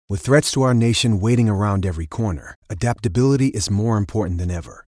With threats to our nation waiting around every corner, adaptability is more important than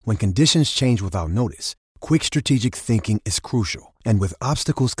ever. When conditions change without notice, quick strategic thinking is crucial. And with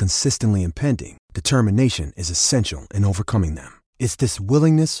obstacles consistently impending, determination is essential in overcoming them. It's this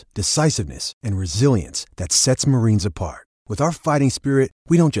willingness, decisiveness, and resilience that sets Marines apart. With our fighting spirit,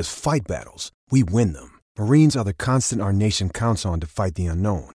 we don't just fight battles, we win them. Marines are the constant our nation counts on to fight the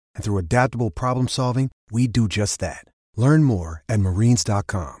unknown. And through adaptable problem solving, we do just that. Learn more at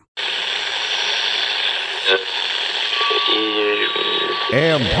marines.com.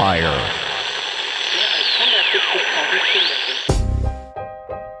 Empire.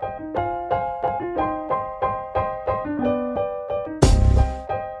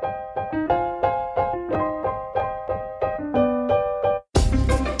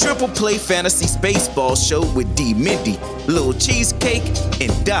 Triple Play Fantasy Spaceball Show with D. Mindy, Little Cheesecake,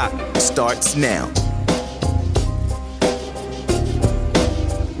 and Doc starts now.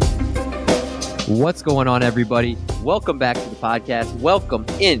 What's going on, everybody? Welcome back to the podcast. Welcome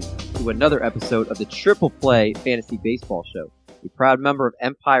in to another episode of the Triple Play Fantasy Baseball Show, a proud member of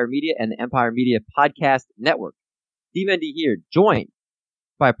Empire Media and the Empire Media Podcast Network. D. Mindy here, joined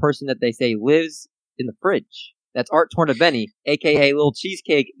by a person that they say lives in the fridge. That's Art Tornabene, a.k.a. Little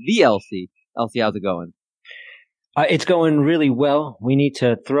Cheesecake, the LC. LC, how's it going? It's going really well. We need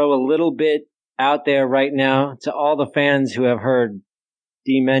to throw a little bit out there right now to all the fans who have heard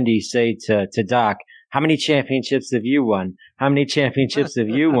D. Mendy say to Doc, how many championships have you won? How many championships have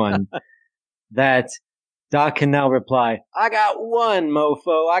you won? That Doc can now reply, I got one,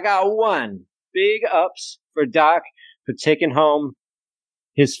 mofo. I got one. Big ups for Doc for taking home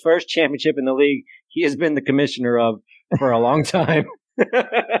his first championship in the league he has been the commissioner of for a long time.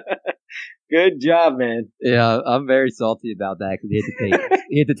 Good job, man. Yeah, I'm very salty about that because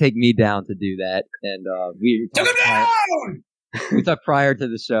he had to take me down to do that, and we thought prior to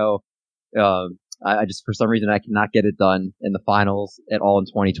the show. I just, for some reason, I cannot get it done in the finals at all in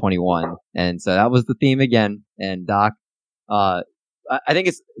 2021, and so that was the theme again. And Doc, I think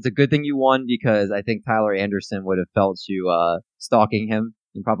it's a good thing you won because I think Tyler Anderson would have felt you stalking him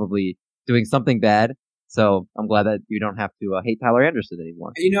and probably doing something bad. So I'm glad that you don't have to hate Tyler Anderson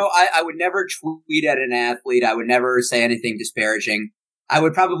anymore. You know, I would never tweet at an athlete. I would never say anything disparaging. I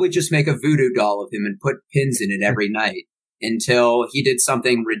would probably just make a voodoo doll of him and put pins in it every night until he did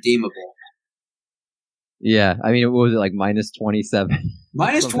something redeemable. Yeah, I mean, what was it, like minus 27?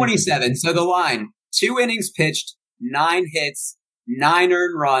 Minus 27. So the line, 2 innings pitched, 9 hits, 9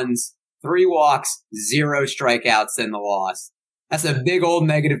 earned runs, 3 walks, 0 strikeouts in the loss. That's a big old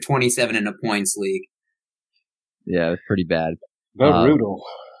negative 27 in a points league. Yeah, it was pretty bad. Brutal.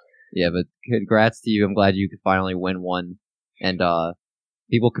 Yeah, but congrats to you. I'm glad you could finally win one. And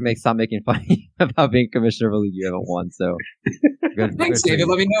people can stop making fun about being commissioner of a league you haven't won. So good. Thanks, David.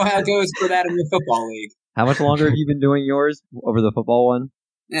 Let me know how it goes for that in the football league. How much longer have you been doing yours over the football one?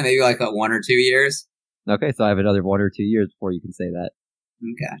 Yeah, maybe like 1 or 2 years. Okay, so I have another 1 or 2 years before you can say that.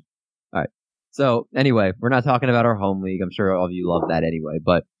 Okay. All right. So anyway, we're not talking about our home league. I'm sure all of you love that anyway.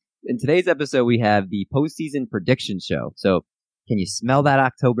 But in today's episode, we have the postseason prediction show. So can you smell that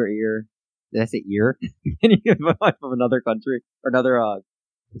October air? Did I say ear? Can you from another country or another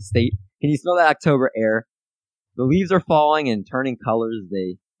state? Can you smell that October air? The leaves are falling and turning colors.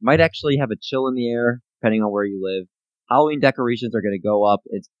 They might actually have a chill in the air, depending on where you live. Halloween decorations are going to go up.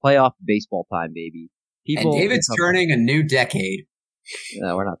 It's playoff baseball time, baby. And David's turning a new decade.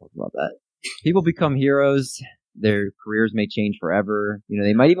 No, we're not talking about that. People become heroes. Their careers may change forever. You know,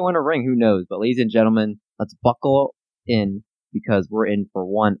 they might even win a ring. Who knows? But ladies and gentlemen, let's buckle in because we're in for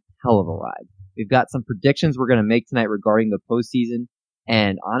one hell of a ride. We've got some predictions we're going to make tonight regarding the postseason.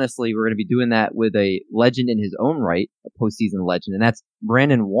 And honestly, we're going to be doing that with a legend in his own right, a postseason legend, and that's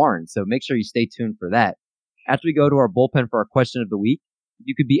Brandon Warren. So make sure you stay tuned for that. After we go to our bullpen for our question of the week, if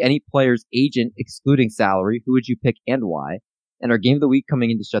you could be any player's agent excluding salary, who would you pick and why? And our game of the week coming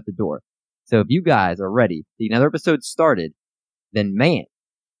in to shut the door. So if you guys are ready, another episode started, then man,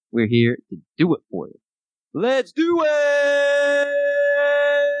 we're here to do it for you. Let's do it!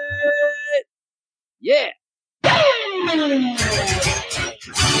 Yeah!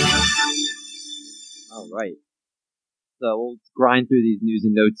 All right. So we'll grind through these news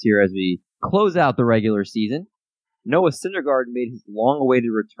and notes here as we close out the regular season. Noah Syndergaard made his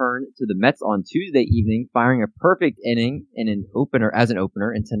long-awaited return to the Mets on Tuesday evening, firing a perfect inning in an opener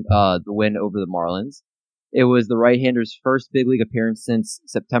in the win over the Marlins. It was the right-hander's first big league appearance since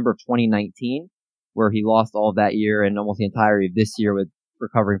September of 2019, where he lost all of that year and almost the entirety of this year with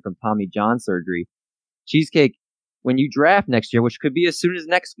recovering from Tommy John surgery. Cheesecake, when you draft next year, which could be as soon as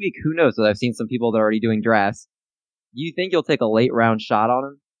next week, who knows? So I've seen some people that are already doing drafts. Do you think you'll take a late round shot on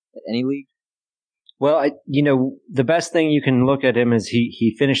him? at any league? Well, the best thing you can look at him is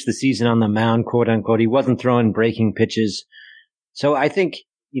he finished the season on the mound, quote unquote. He wasn't throwing breaking pitches. So I think,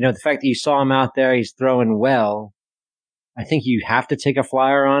 the fact that you saw him out there, he's throwing well. I think you have to take a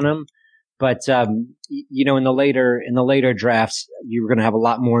flyer on him. But, in the later drafts, you're going to have a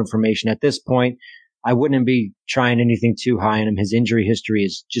lot more information. At this point, I wouldn't be trying anything too high on him. His injury history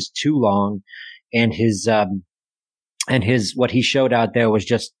is just too long, and his what he showed out there was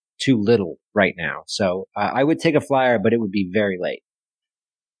just too little right now. So I would take a flyer, but it would be very late.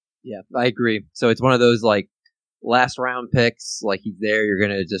 Yeah, I agree. So it's one of those like last round picks, like he's there, you're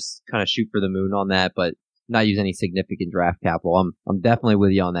going to just kind of shoot for the moon on that, but not use any significant draft capital. I'm definitely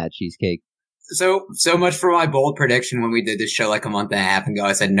with you on that, Cheesecake. So much for my bold prediction when we did this show like a month and a half ago.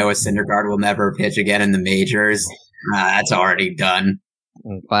 I said Noah Syndergaard will never pitch again in the majors. That's already done.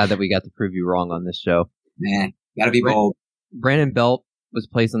 I'm glad that we got to prove you wrong on this show. Man, gotta be bold. Brandon Belt was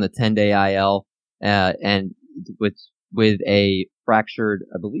placed on the 10-day IL, and with a fractured,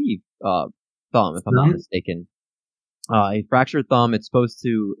 I believe, thumb, if I'm not mistaken. A fractured thumb. It's supposed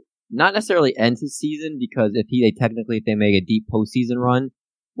to not necessarily end his season, because if they make a deep postseason run,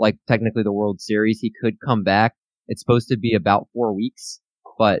 like technically the World Series, he could come back. It's supposed to be about 4 weeks,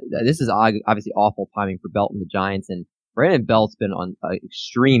 but this is obviously awful timing for Belt and the Giants. And Brandon Belt's been on an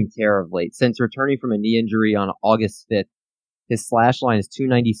extreme tear of late. Since returning from a knee injury on August 5th, his slash line is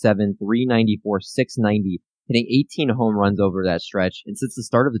 297, 394, 690, hitting 18 home runs over that stretch. And since the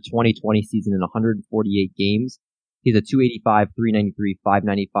start of the 2020 season in 148 games, he's a 285, 393,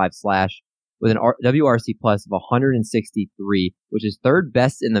 595 slash with an WRC plus of 163, which is third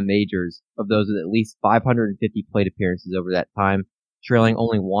best in the majors of those with at least 550 plate appearances over that time, trailing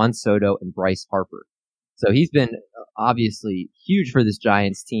only Juan Soto and Bryce Harper. So he's been obviously huge for this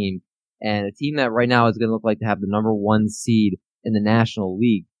Giants team, and a team that right now is going to look like to have the number 1 seed in the National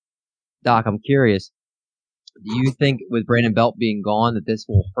League. Doc, I'm curious, do you think with Brandon Belt being gone that this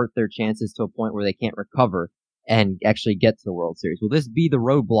will hurt their chances to a point where they can't recover and actually get to the World Series? Will this be the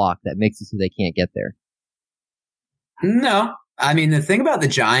roadblock that makes it so they can't get there? No. I mean, the thing about the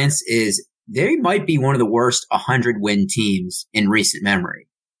Giants is they might be one of the worst 100-win teams in recent memory.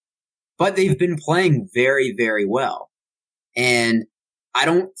 But they've been playing very, very well. And I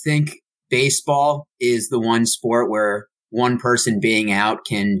don't think baseball is the one sport where one person being out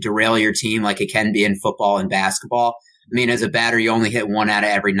can derail your team like it can be in football and basketball. I mean, as a batter, you only hit 1 out of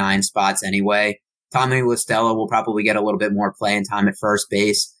every 9 spots anyway. Tommy La Stella will probably get a little bit more playing time at first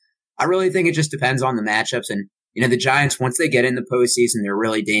base. I really think it just depends on the matchups. And, the Giants, once they get in the postseason, they're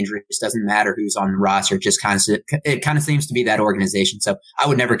really dangerous. It doesn't matter who's on the roster. It kind of seems to be that organization. So I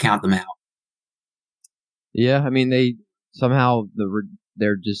would never count them out. Yeah, I mean, they're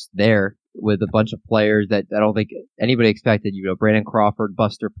just there with a bunch of players that I don't think anybody expected. Brandon Crawford,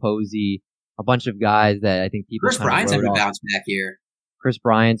 Buster Posey, a bunch of guys that I think people. Chris Bryant's having a bounce back here. Chris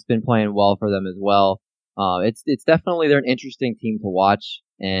Bryant's been playing well for them as well. It's definitely, they're an interesting team to watch.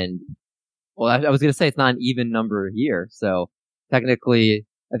 And, well, I was going to say it's not an even number year. So technically,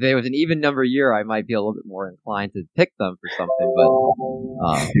 if it was an even number year, I might be a little bit more inclined to pick them for something, but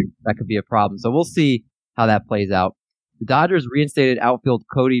that could be a problem. So we'll see how that plays out. The Dodgers reinstated outfielder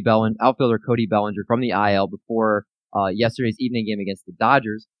Cody Bellinger from the IL before yesterday's evening game against the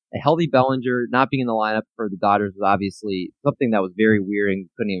Dodgers. A healthy Bellinger not being in the lineup for the Dodgers was obviously something that was very weird and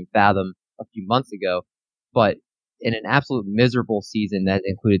couldn't even fathom a few months ago. But in an absolute miserable season that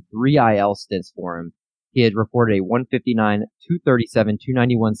included 3 IL stints for him, he had recorded a 159, 237,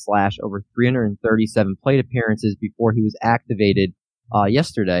 291 slash over 337 plate appearances before he was activated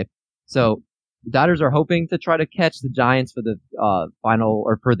yesterday. So the Dodgers are hoping to try to catch the Giants for the final,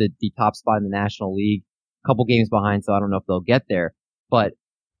 or for the top spot in the National League. A couple games behind, so I don't know if they'll get there. But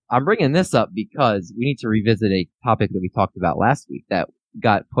I'm bringing this up because we need to revisit a topic that we talked about last week that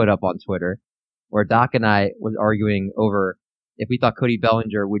got put up on Twitter, where Doc and I was arguing over if we thought Cody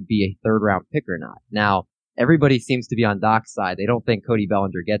Bellinger would be a 3rd round pick or not. Now, everybody seems to be on Doc's side. They don't think Cody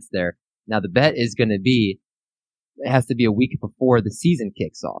Bellinger gets there. Now, the bet is going to be, it has to be a week before the season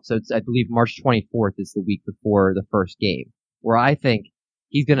kicks off. So it's, I believe March 24th is the week before the first game, where I think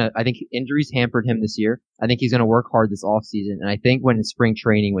I think injuries hampered him this year. I think he's going to work hard this offseason. And I think when in spring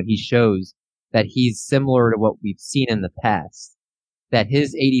training, when he shows that he's similar to what we've seen in the past, that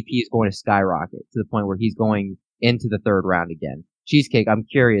his ADP is going to skyrocket to the point where he's going into the 3rd round again. Cheesecake, I'm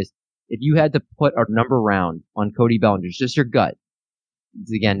curious, if you had to put a number round on Cody Bellinger, just your gut.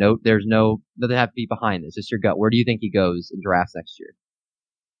 Again, doesn't have to be behind this, just your gut. Where do you think he goes in drafts next year?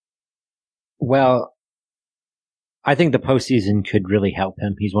 Well, I think the postseason could really help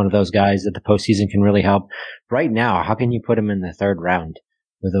him. He's one of those guys that the postseason can really help. Right now, how can you put him in the 3rd round?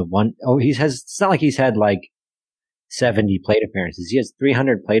 with a one. Oh, it's not like he's had like 70 plate appearances. He has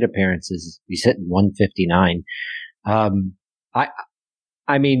 300 plate appearances. He's hitting 159.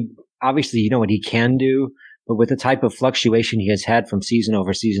 I mean, obviously, you know what he can do, but with the type of fluctuation he has had from season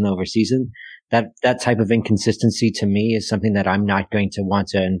over season over season, that type of inconsistency to me is something that I'm not going to want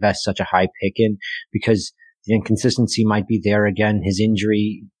to invest such a high pick in, because the inconsistency might be there again. His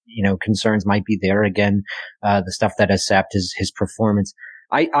injury, concerns might be there again. The stuff that has sapped his performance.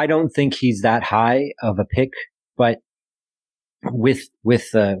 I don't think he's that high of a pick, but with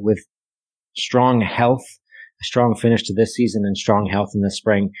strong health, a strong finish to this season and strong health in the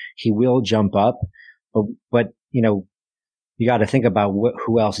spring, he will jump up. But you got to think about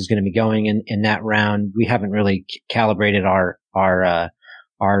who else is going to be going in that round. We haven't really calibrated our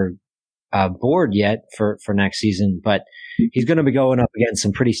board yet for next season, but he's going to be going up against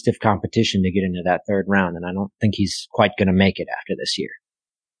some pretty stiff competition to get into that third round, and I don't think he's quite going to make it after this year.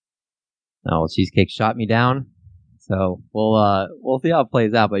 No, Cheesecake shot me down, so we'll see how it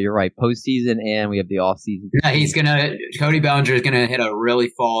plays out. But you're right, postseason and we have the off season. Yeah, Cody Bellinger is gonna hit a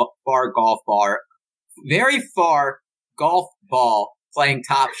really far golf ball playing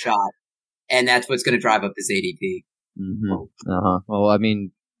Top Shot, and that's what's going to drive up his ADP. Mm-hmm. Well, I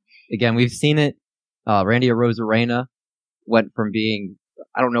mean, again, we've seen it. Randy Arozarena went from being,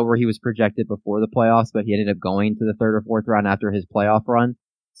 I don't know where he was projected before the playoffs, but he ended up going to the third or fourth round after his playoff run.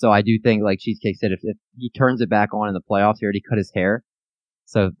 So I do think, like Cheesecake said, if he turns it back on in the playoffs, he already cut his hair.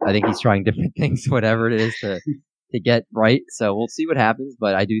 So I think he's trying different things, whatever it is, to get right. So we'll see what happens.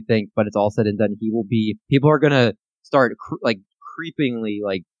 But I do think, but it's all said and done, he will be, people are going to start creepingly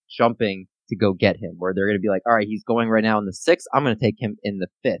jumping to go get him, where they're going to be like, all right, he's going right now in the 6th. I'm going to take him in the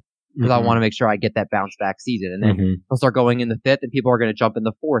 5th because I want to make sure I get that bounce back season. And then he'll start going in the 5th and people are going to jump in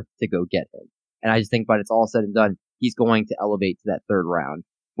the 4th to go get him. And I just think, but it's all said and done, he's going to elevate to that third round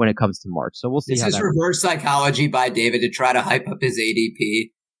when it comes to March. So we'll see. This is reverse psychology by David to try to hype up his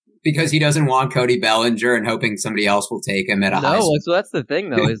ADP because he doesn't want Cody Bellinger and hoping somebody else will take him at a high school. So that's the thing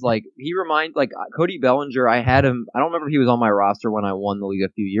though, is he reminds, Cody Bellinger, I had him, I don't remember if he was on my roster when I won the league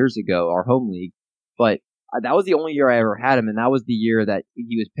a few years ago, our home league, but that was the only year I ever had him, and that was the year that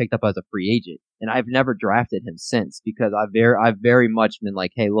he was picked up as a free agent. And I've never drafted him since because I've very much been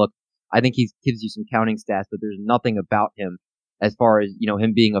like, hey, look, I think he gives you some counting stats, but there's nothing about him as far as,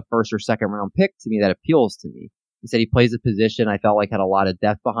 him being a first or second round pick to me that appeals to me. He said he plays a position I felt like had a lot of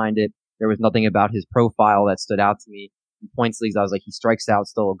depth behind it. There was nothing about his profile that stood out to me. In points leagues, I was like, he strikes out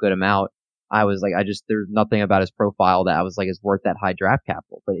still a good amount. I was like, there's nothing about his profile that I was like, is worth that high draft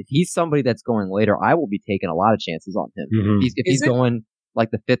capital. But if he's somebody that's going later, I will be taking a lot of chances on him. If he's going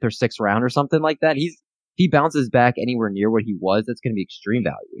like the 5th or 6th round or something like that, if he bounces back anywhere near what he was, that's going to be extreme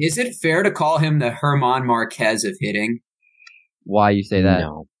value. Is it fair to call him the Herman Marquez of hitting? Why you say that?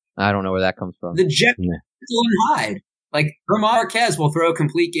 No. I don't know where that comes from. The Jekyll and Hyde. Herman Marquez will throw a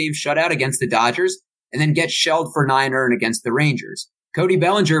complete game shutout against the Dodgers and then get shelled for 9 earned against the Rangers. Cody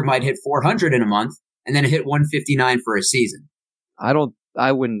Bellinger might hit 400 in a month and then hit 159 for a season. I think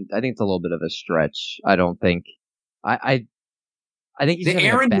it's a little bit of a stretch. I don't think. I think he's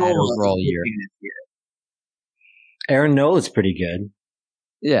having a bad overall year. Aaron Nola's pretty good.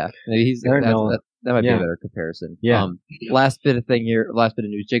 Yeah, that might be a better comparison. Yeah. Last bit of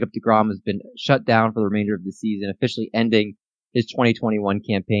news. Jacob deGrom has been shut down for the remainder of the season, officially ending his 2021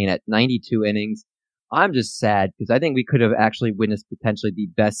 campaign at 92 innings. I'm just sad because I think we could have actually witnessed potentially the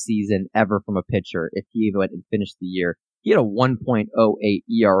best season ever from a pitcher if he went and finished the year. He had a 1.08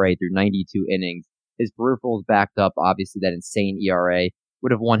 ERA through 92 innings. His peripherals backed up, obviously, that insane ERA.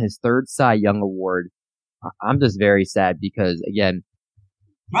 Would have won his 3rd Cy Young Award. I'm just very sad because, again,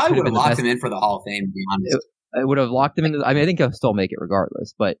 probably would have locked him in for the Hall of Fame, to be honest. It would have locked him into, I think he'll still make it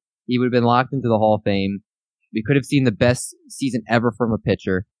regardless, but he would have been locked into the Hall of Fame. We could have seen the best season ever from a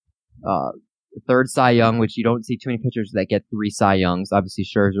pitcher. 3rd Cy Young, which you don't see too many pitchers that get 3 Cy Youngs. Obviously,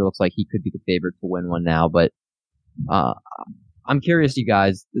 Scherzer looks like he could be the favorite to win one now, but I'm curious, you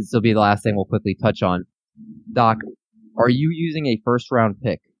guys. This will be the last thing we'll quickly touch on. Doc, are you using a first-round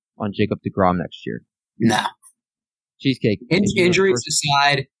pick on Jacob deGrom next year? No. Cheesecake. Injuries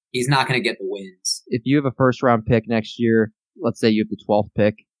aside, he's not going to get the wins. If you have a first-round pick next year, let's say you have the 12th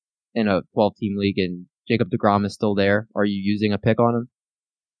pick in a 12-team league and Jacob deGrom is still there, are you using a pick on him?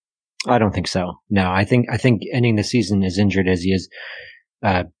 I don't think so. No, I think ending the season as injured as he is,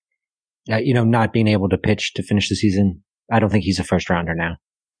 not being able to pitch to finish the season, I don't think he's a first rounder now.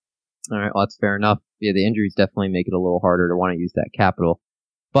 All right, well, that's fair enough. Yeah, the injuries definitely make it a little harder to want to use that capital.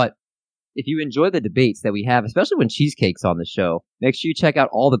 But if you enjoy the debates that we have, especially when Cheesecake's on the show, Make sure you check out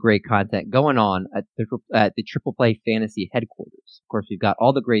all the great content going on at the Triple Play Fantasy headquarters. Of course, we've got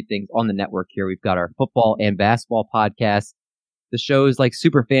all the great things on the network here. We've got our football and basketball podcasts, the shows like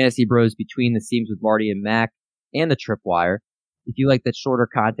Super Fantasy Bros Between the Seams with Marty and Mac, and the Tripwire. If you like that shorter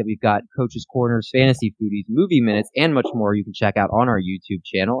content, we've got Coach's Corners, Fantasy Foodies, Movie Minutes, and much more you can check out on our YouTube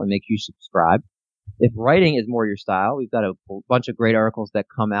channel, and make sure you subscribe. If writing is more your style, we've got a bunch of great articles that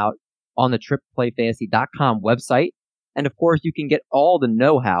come out on the TripPlayFantasy.com website. And of course, you can get all the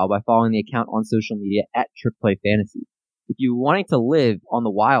know-how by following the account on social media at TripPlayFantasy. If you're wanting to live on the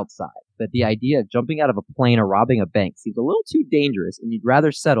wild side, but the idea of jumping out of a plane or robbing a bank seems a little too dangerous and you'd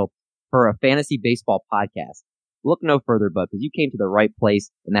rather settle for a fantasy baseball podcast, look no further, bud, because you came to the right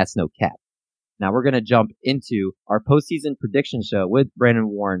place, and that's no cap. Now we're going to jump into our postseason prediction show with Brandon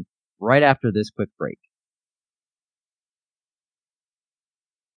Warren right after this quick break.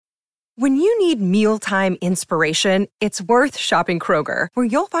 When you need mealtime inspiration, it's worth shopping Kroger, where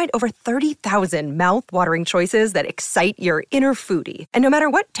you'll find over 30,000 mouth-watering choices that excite your inner foodie. And no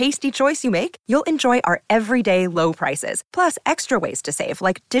matter what tasty choice you make, you'll enjoy our everyday low prices, plus extra ways to save,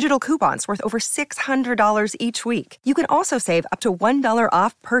 like digital coupons worth over $600 each week. You can also save up to $1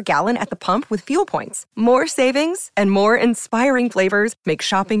 off per gallon at the pump with fuel points. More savings and more inspiring flavors make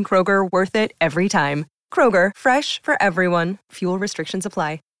shopping Kroger worth it every time. Kroger, fresh for everyone. Fuel restrictions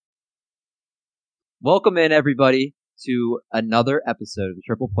apply. Welcome in, everybody, to another episode of the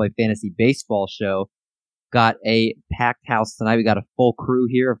Triple Play Fantasy Baseball Show. Got a packed house tonight. We got a full crew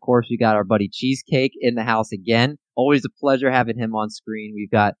here. Of course, we got our buddy Cheesecake in the house again. Always a pleasure having him on screen.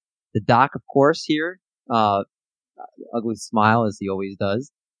 We've got the Doc, of course, here. Ugly smile, as he always does.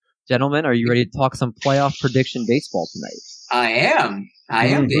 Gentlemen, are you ready to talk some playoff prediction baseball tonight? I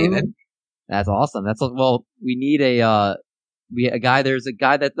am, David. That's awesome. Well, we need there's a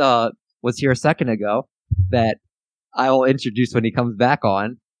guy that was here a second ago that I will introduce when he comes back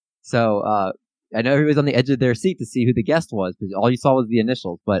on. So I know everybody's on the edge of their seat to see who the guest was, because all you saw was the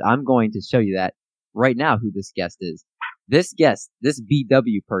initials, but I'm going to show you that right now who this guest is. This guest, this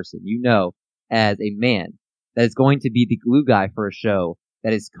BW person, you know, as a man that is going to be the glue guy for a show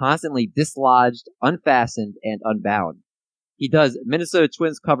that is constantly dislodged, unfastened, and unbound. He does Minnesota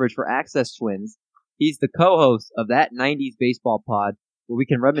Twins coverage for Access Twins. He's the co-host of that 90s baseball pod, where we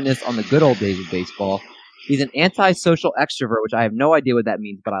can reminisce on the good old days of baseball. He's an antisocial extrovert, which I have no idea what that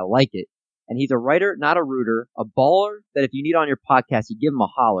means, but I like it. And he's a writer, not a rooter, a baller that if you need on your podcast, you give him a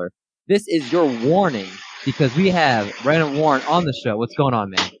holler. This is your warning, because we have Brandon Warren on the show. What's going on,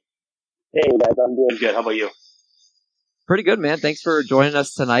 man? Hey, guys, I'm doing good. How about you? Pretty good, man. Thanks for joining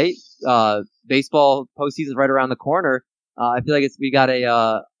us tonight. Baseball postseason's right around the corner. I feel like we got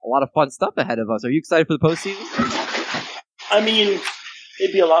a lot of fun stuff ahead of us. Are you excited for the postseason? I mean,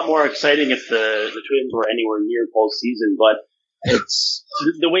 it'd be a lot more exciting if the Twins were anywhere near postseason, but it's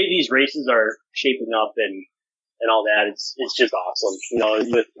the way these races are shaping up and all that. It's just awesome. You know,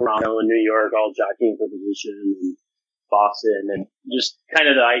 with Toronto and New York all jockeying for position, and Boston, and just kind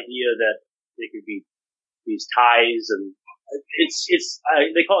of the idea that they could be these ties, and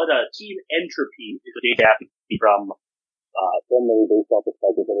they call it a team entropy. It's a big happy from the baseball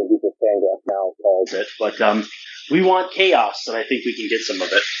perspective, and maybe the Fangraph now calls it. But we want chaos, and I think we can get some of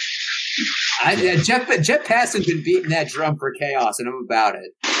it. Jeff Passan's been beating that drum for chaos, and I'm about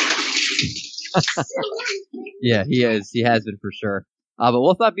it. Yeah, he is. He has been for sure. But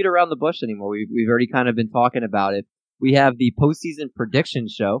let's not beat around the bush anymore. We've already kind of been talking about it. We have the postseason prediction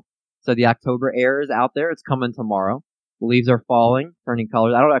show. So the October air is out there. It's coming tomorrow. The leaves are falling, turning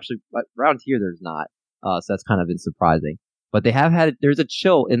colors. Around here there's not. So that's kind of been surprising. But there's a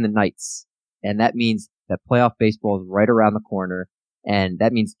chill in the nights. And that means that playoff baseball is right around the corner. And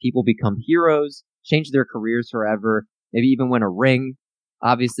that means people become heroes, change their careers forever, maybe even win a ring.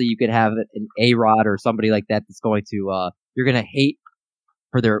 Obviously, you could have an A-Rod or somebody like that that's going to, you're going to hate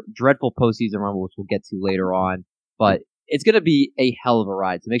for their dreadful postseason run, which we'll get to later on. But it's going to be a hell of a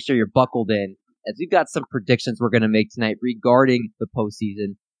ride. So make sure you're buckled in, as we've got some predictions we're going to make tonight regarding the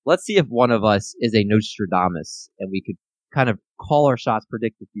postseason. Let's see if one of us is a Nostradamus and we could kind of call our shots,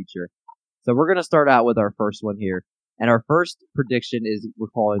 predict the future. So we're going to start out with our first one here. And our first prediction is we're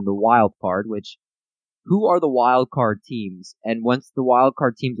calling the wild card, which who are the wild card teams? And once the wild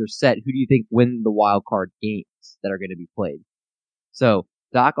card teams are set, who do you think win the wild card games that are going to be played? So,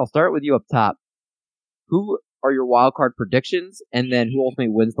 Doc, I'll start with you up top. Who are your wild card predictions, and then who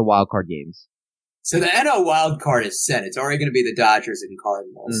ultimately wins the wild card games? So the NL wild card is set. It's already going to be the Dodgers and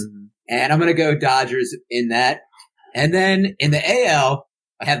Cardinals. Mm-hmm. And I'm going to go Dodgers in that. And then in the AL,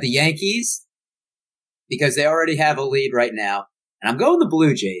 I have the Yankees, because they already have a lead right now. And I'm going the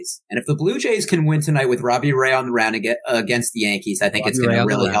Blue Jays. And if the Blue Jays can win tonight with Robbie Ray on the round against the Yankees, I think it's going to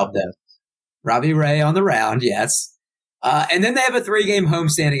really help them. Robbie Ray on the round, yes. And then they have a 3-game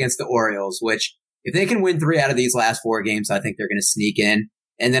homestand against the Orioles, which if they can win 3 out of these last 4 games, I think they're going to sneak in.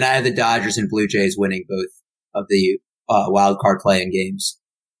 And then I have the Dodgers and Blue Jays winning both of the wild card play-in games.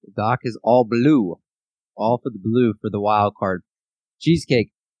 Doc is all blue. All for the blue for the wild card.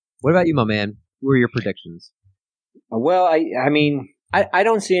 Cheesecake, what about you, my man? Who are your predictions? Well, I mean, I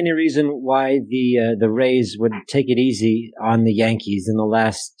don't see any reason why the Rays would take it easy on the Yankees in the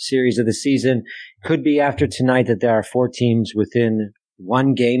last series of the season. Could be after tonight that there are 4 teams within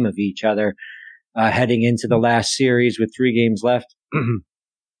 1 game of each other heading into the last series with 3 games left.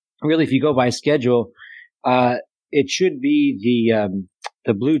 Really, if you go by schedule, it should be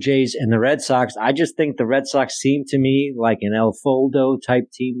the Blue Jays and the Red Sox. I just think the Red Sox seem to me like an El Foldo type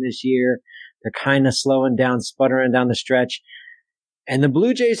team this year. They're kind of slowing down, sputtering down the stretch. And the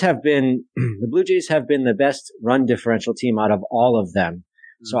Blue Jays have been the best run differential team out of all of them.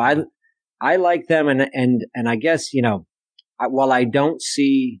 So I like them, and I guess, while I don't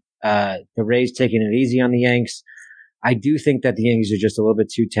see the Rays taking it easy on the Yanks, I do think that the Yankees are just a little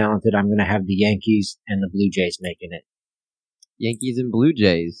bit too talented. I'm going to have the Yankees and the Blue Jays making it. Yankees and Blue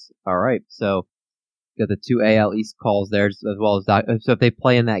Jays. All right. So got the 2 AL East calls there, as well as Doc. So if they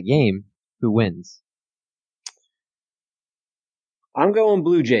play in that game, who wins? I'm going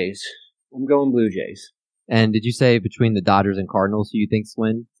Blue Jays. And did you say between the Dodgers and Cardinals, who you think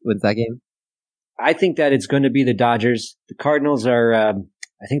wins that game? I think that it's going to be the Dodgers. The Cardinals are. I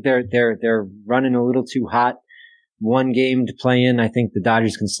think they're running a little too hot. 1 game to play in. I think the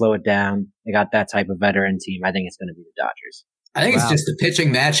Dodgers can slow it down. They got that type of veteran team. I think it's going to be the Dodgers. I think it's just a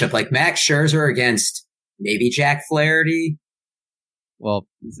pitching matchup, like Max Scherzer against maybe Jack Flaherty. Well,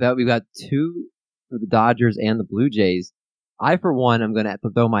 so we've got 2 for the Dodgers and the Blue Jays. I, for one, am going to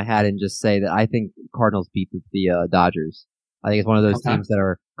throw my hat in and just say that I think Cardinals beat the Dodgers. I think it's one of those teams that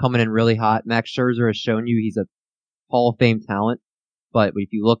are coming in really hot. Max Scherzer has shown you he's a Hall of Fame talent. But if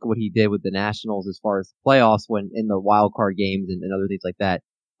you look at what he did with the Nationals as far as playoffs when in the wild card games and other things like that,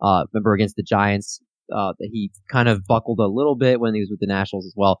 remember against the Giants, that he kind of buckled a little bit when he was with the Nationals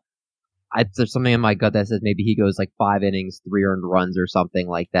as well. There's something in my gut that says maybe he goes like 5 innings, 3 earned runs or something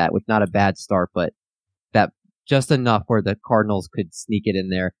like that, which not a bad start, but that just enough where the Cardinals could sneak it in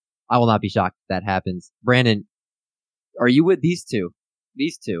there. I will not be shocked if that happens. Brandon, are you with these two? Do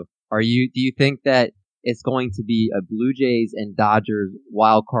you think that it's going to be a Blue Jays and Dodgers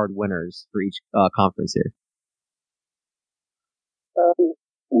wild card winners for each conference here?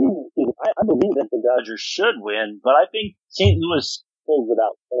 I believe that the Dodgers should win, but I think St. Louis pulls it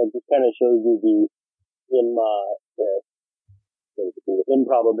out, and it just kind of shows you the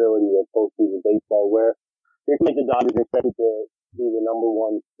improbability of postseason baseball, where you're going to make the Dodgers expected to be the number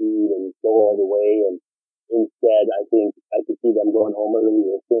 1 seed and go all the way, and instead, I think I could see them going home early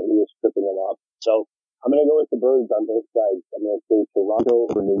and St. Louis tripping them up. So I'm going to go with the Birds on both sides. I'm going to say Toronto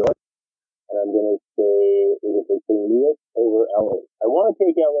over New York, and I'm going to say St. Louis over LA. I want to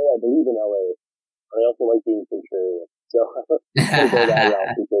take LA. I believe in LA, but I also like being contrarian. So I'm going to go that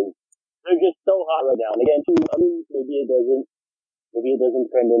route because they're just so hot right now. And again, too, I mean, maybe it doesn't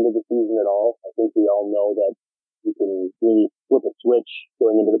trend into the season at all. I think we all know that you can really flip a switch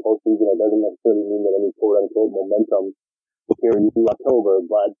going into the postseason. It doesn't necessarily mean that any quote-unquote momentum will carry you through October,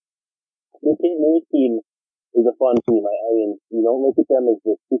 but the St. Louis team is a fun team. I mean, you don't look at them as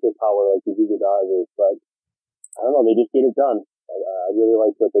the superpower like you do the Dodgers, but I don't know, they just get it done. I really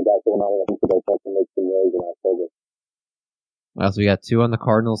like what they got going on. I think they'll start to make some noise in October. Well, so we got 2 on the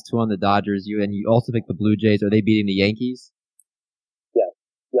Cardinals, 2 on the Dodgers. You also pick the Blue Jays. Are they beating the Yankees? Yeah.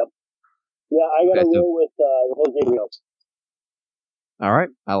 Yep. Yeah, I got to roll with Jose Rios. All right,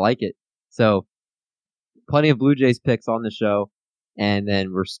 I like it. So, plenty of Blue Jays picks on the show. And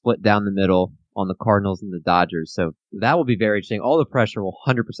then we're split down the middle on the Cardinals and the Dodgers. So that will be very interesting. All the pressure will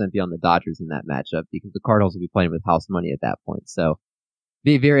 100% be on the Dodgers in that matchup because the Cardinals will be playing with house money at that point. So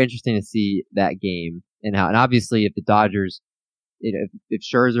be very interesting to see that game and obviously if the Dodgers, if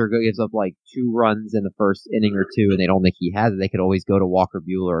Scherzer gives up like 2 runs in the first inning or 2 and they don't think he has it, they could always go to Walker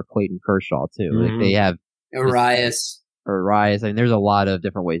Buehler or Clayton Kershaw too. Mm-hmm. If they have Arias. I mean, there's a lot of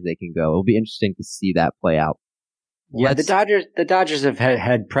different ways they can go. It'll be interesting to see that play out. Yeah, the Dodgers have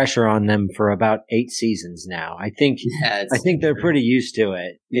had pressure on them for about 8 seasons now. I think they're pretty used to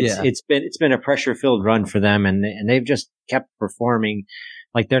it. It's been a pressure filled run for them, and they've just kept performing.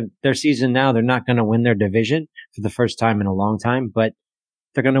 Like their season now, they're not going to win their division for the first time in a long time, but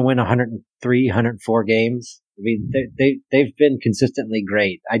they're going to win 103, 104 games. I mean, they've been consistently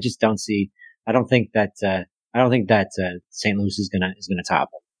great. I just don't see. I don't think that I don't think that St. Louis is gonna top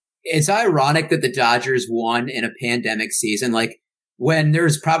them. It's ironic that the Dodgers won in a pandemic season, like when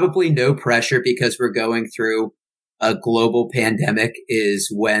there's probably no pressure because we're going through a global pandemic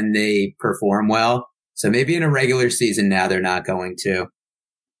is when they perform well. So maybe in a regular season now they're not going to.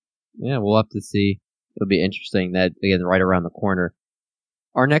 Yeah, we'll have to see. It'll be interesting that, again, right around the corner.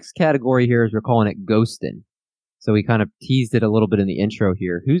 Our next category here is we're calling it Ghostin'. So we kind of teased it a little bit in the intro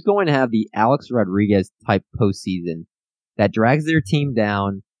here. Who's going to have the Alex Rodriguez type postseason that drags their team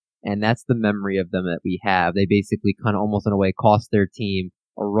down, and that's the memory of them that we have. They basically kind of almost in a way cost their team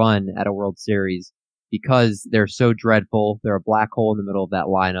a run at a World Series because they're so dreadful. They're a black hole in the middle of that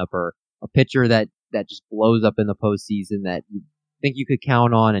lineup, or a pitcher that just blows up in the postseason that you think you could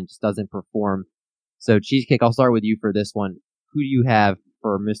count on and just doesn't perform. So Cheesecake, I'll start with you for this one. Who do you have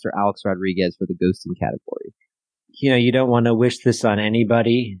for Mr. Alex Rodriguez for the Ghostin' category? You don't want to wish this on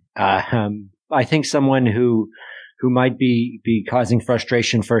anybody. I think someone who might be causing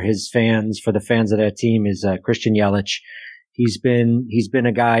frustration for his fans, for the fans of that team, is Christian Yelich. He's been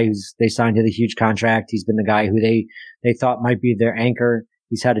a guy they signed to the huge contract. He's been the guy who they thought might be their anchor.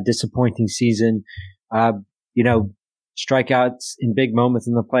 He's had a disappointing season. Strikeouts in big moments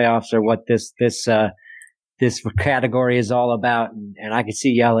in the playoffs are what this category is all about. And I could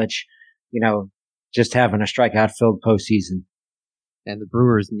see Yelich, just having a strikeout-filled postseason. And the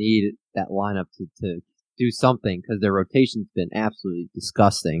Brewers need that lineup to do something because their rotation's been absolutely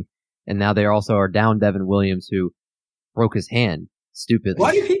disgusting. And now they also are down Devin Williams, who broke his hand stupidly.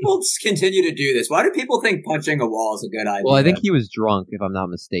 Why do people continue to do this? Why do people think punching a wall is a good idea? Well, I think he was drunk, if I'm not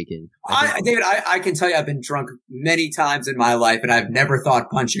mistaken. David, I can tell you I've been drunk many times in my life, and I've never thought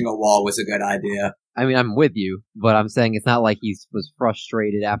punching a wall was a good idea. I mean, I'm with you, but I'm saying it's not like he was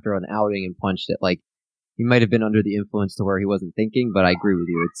frustrated after an outing and punched it. Like, he might have been under the influence to where he wasn't thinking, but I agree with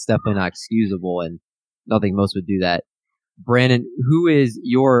you. It's definitely not excusable, and I don't think most would do that. Brandon, who is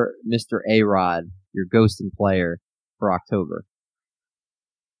your Mr. A-Rod, your Ghostin' player for October?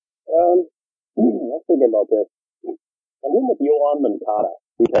 Let's think about this. I'm going with Yohan Moncada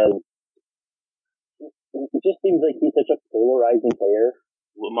because it just seems like he's such a polarizing player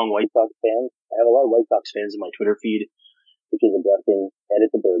among White Sox fans. I have a lot of White Sox fans in my Twitter feed, which is a blessing and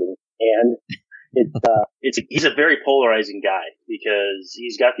it's a burden. And he's a very polarizing guy because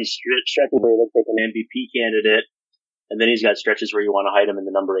he's got these stretches where he looks like an MVP candidate, and then he's got stretches where you want to hide him in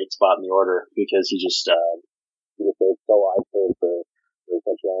the number 8 spot in the order because he just so isolated for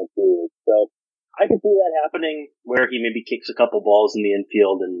such a long period. So I could see that happening where he maybe kicks a couple balls in the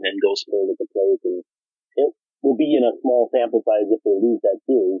infield and goes forward at the plate, and it will be in a small sample size if they lose that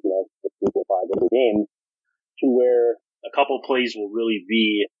series, 3 or 5 other games, to where a couple plays will really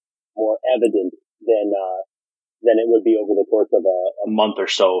be more evident than it would be over the course of a month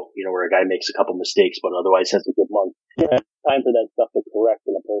or so, where a guy makes a couple mistakes, but otherwise has a good month. Yeah, time for that stuff to correct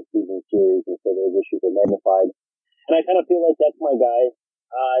in a postseason series, and so those issues are magnified. And I kind of feel like that's my guy.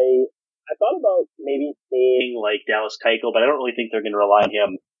 I thought about maybe saying like Dallas Keuchel, but I don't really think they're going to rely on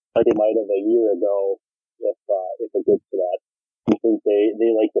him like they might have a year ago if it gets to that. I think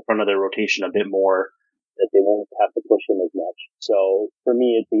they like the front of their rotation a bit more, that they won't have to push him as much. So for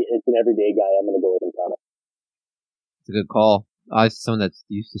me, it's an everyday guy. I'm going to go with Moncada. It's a good call. Obviously, someone that's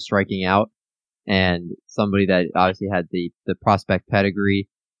used to striking out, and somebody that obviously had the prospect pedigree,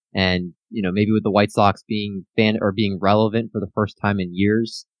 and maybe with the White Sox being relevant for the first time in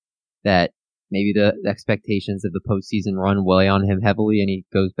years, that maybe the expectations of the postseason run weigh on him heavily, and he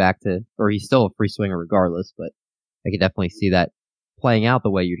goes back to, or he's still a free swinger regardless. But I could definitely see that playing out the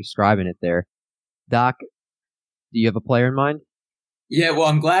way you're describing it there. Doc, do you have a player in mind? Yeah, well,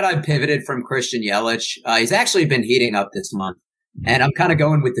 I'm glad I pivoted from Christian Yelich. He's actually been heating up this month, and I'm kind of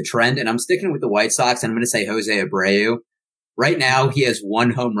going with the trend, and I'm sticking with the White Sox, and I'm going to say Jose Abreu. Right now, he has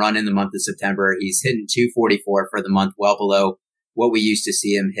 1 home run in the month of September. He's hitting .244 for the month, well below what we used to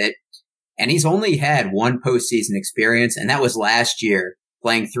see him hit. And he's only had 1 postseason experience, and that was last year,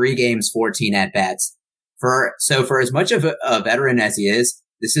 playing 3 games, 14 at-bats. For as much of a veteran as he is,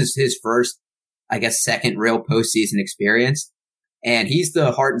 this is his first, I guess, second real postseason experience. And he's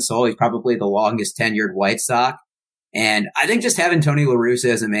the heart and soul. He's probably the longest tenured White Sox. And I think just having Tony La Russa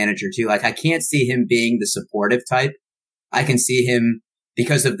as a manager too, like I can't see him being the supportive type. I can see him,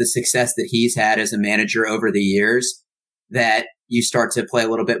 because of the success that he's had as a manager over the years, that you start to play a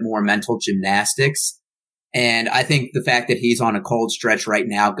little bit more mental gymnastics. And I think the fact that he's on a cold stretch right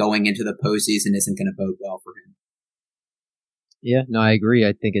now going into the postseason isn't going to bode well for him. Yeah, no, I agree.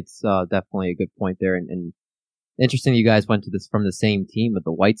 I think it's definitely a good point there. And interesting you guys went to this from the same team with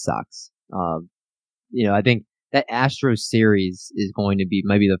the White Sox. I think that Astros series is going to be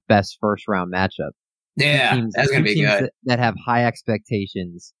maybe the best first round matchup. Yeah, teams, that's going to be good. That have high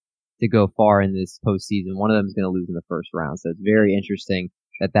expectations to go far in this postseason. One of them is going to lose in the first round, so it's very interesting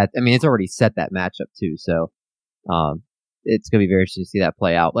it's already set that matchup too. So, it's going to be very interesting to see that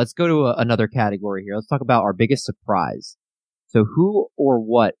play out. Let's go to another category here. Let's talk about our biggest surprise. So, who or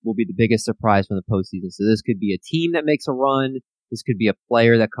what will be the biggest surprise from the postseason? So, this could be a team that makes a run. This could be a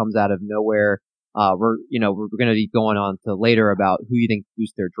player that comes out of nowhere. We're going to be going on to later about who you think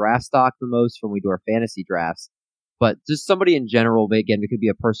boosts their draft stock the most when we do our fantasy drafts. But just somebody in general, again, it could be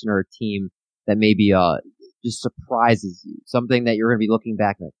a person or a team that maybe just surprises you. Something that you're going to be looking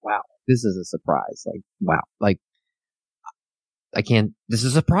back like, wow, this is a surprise. Like, wow, like this is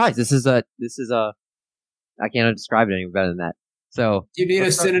a surprise. I can't describe it any better than that. So, do you need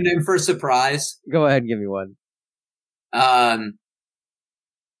a synonym for surprise? Go ahead and give me one.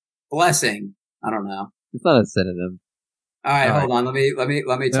 Blessing. I don't know. It's not a synonym. All right, hold on. Let me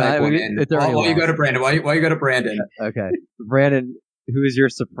type one in. While you go to Brandon. While you go to Brandon. Okay, Brandon. Who is your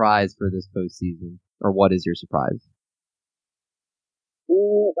surprise for this postseason, or what is your surprise?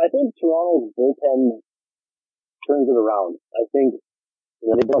 I think Toronto's bullpen turns it around. I think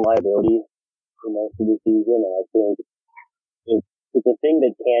they've been a liability for most of the season, and I think it's a thing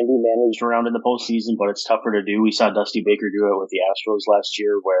that can be managed around in the postseason, but it's tougher to do. We saw Dusty Baker do it with the Astros last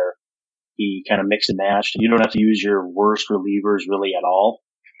year, where he kind of mixed and matched. You don't have to use your worst relievers really at all.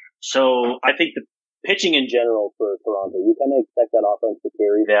 So I think the pitching in general for Toronto, you kind of expect that offense to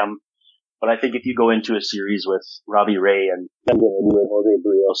carry them. But I think if you go into a series with Robbie Ray and Jorge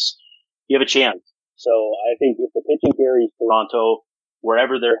Barrios, you have a chance. So I think if the pitching carries Toronto,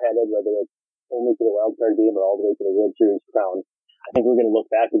 wherever they're headed, whether it's only to the wild card game or all the way to the World Series crown, I think we're going to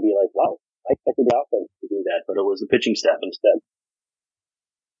look back and be like, wow, I expected the offense to do that, but it was the pitching staff instead.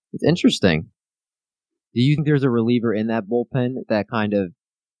 It's interesting. Do you think there's a reliever in that bullpen that kind of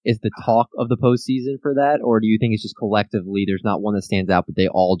is the talk of the postseason for that? Or do you think it's just collectively there's not one that stands out, but they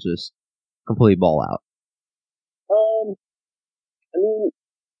all just completely ball out? I mean,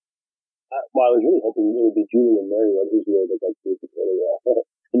 I was really hoping it would be Julian Merriweather, who's really the best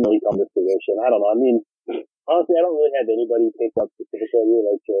didn't really come to fruition. I don't know. I mean, honestly, I don't really have anybody picked up specifically. I really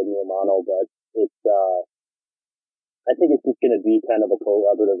like Jordan Romano, but it's, I think it's just going to be kind of a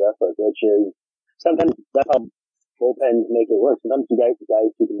collaborative effort, which is sometimes that's how bullpens make it work. Sometimes you guys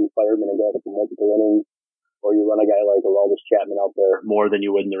who can be firemen and go for multiple innings, or you run a guy like Aroldis Chapman out there more than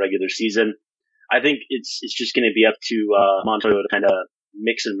you would in the regular season. I think it's just going to be up to Montoyo to kind of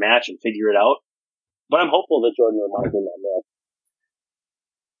mix and match and figure it out. But I'm hopeful that Jordan Romano's in that match.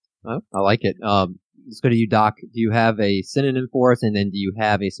 Oh, I like it. Let's go to you, Doc. Do you have a synonym for us, and then do you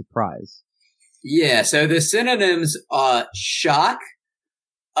have a surprise? Yeah, so the synonyms shock,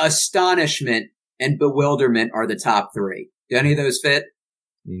 astonishment, and bewilderment are the top three. Do any of those fit?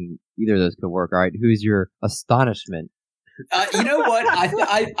 Either of those could work. All right, who's your astonishment? You know what?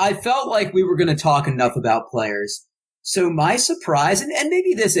 I felt like we were going to talk enough about players. So my surprise, and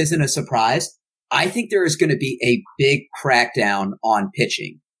maybe this isn't a surprise, I think there is going to be a big crackdown on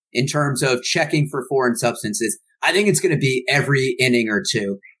pitching in terms of checking for foreign substances. I think it's going to be every inning or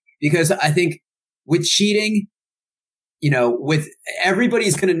two, because I think with cheating, with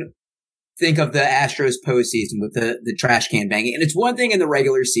everybody's going to think of the Astros postseason with the trash can banging. And it's one thing in the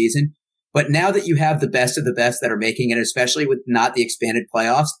regular season, but now that you have the best of the best that are making it, especially with not the expanded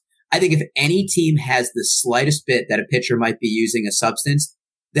playoffs, I think if any team has the slightest bit that a pitcher might be using a substance,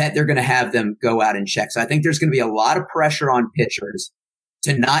 that they're going to have them go out and check. So I think there's going to be a lot of pressure on pitchers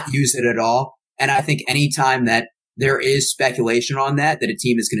to not use it at all. And I think anytime that there is speculation on that a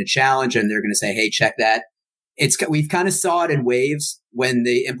team is going to challenge and they're going to say, hey, check that. We've kind of saw it in waves when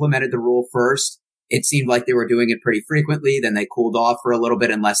they implemented the rule first. It seemed like they were doing it pretty frequently. Then they cooled off for a little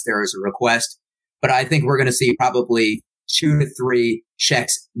bit unless there is a request. But I think we're going to see probably 2 to 3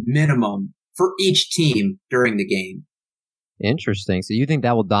 checks minimum for each team during the game. Interesting. So you think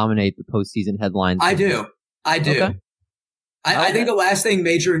that will dominate the postseason headlines? I do. Okay. I think the last thing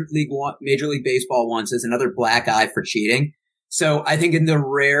Major League Baseball wants is another black eye for cheating. So I think in the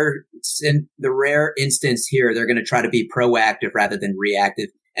rare instance here, they're going to try to be proactive rather than reactive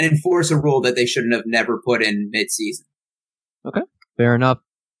and enforce a rule that they shouldn't have never put in mid-season. Okay, fair enough.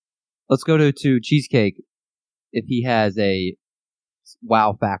 Let's go to Cheesecake if he has a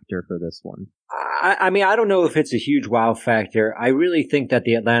wow factor for this one. I mean, I don't know if it's a huge wow factor. I really think that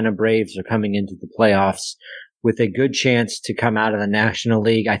the Atlanta Braves are coming into the playoffs with a good chance to come out of the National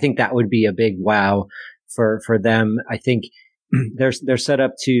League. I think that would be a big wow for them. I think they're set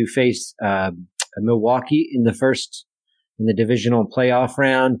up to face Milwaukee in the divisional playoff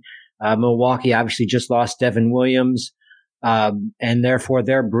round. Milwaukee obviously just lost Devin Williams. And therefore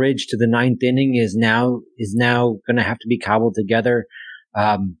their bridge to the ninth inning is now going to have to be cobbled together.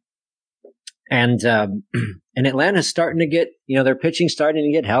 And Atlanta's starting to get, their pitching starting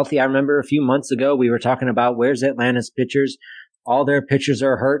to get healthy. I remember a few months ago, we were talking about where's Atlanta's pitchers. All their pitchers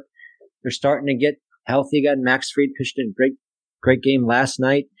are hurt. They're starting to get healthy. Got Max Fried pitched a great game last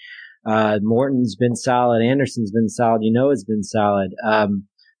night. Morton's been solid. Anderson's been solid. It's been solid.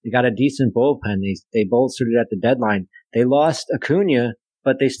 They got a decent bullpen. They bolstered it at the deadline. They lost Acuna,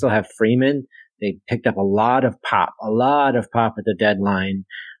 but they still have Freeman. They picked up a lot of pop at the deadline.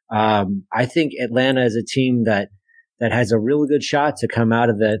 I think Atlanta is a team that has a really good shot to come out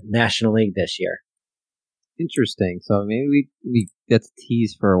of the National League this year. Interesting. So maybe we get to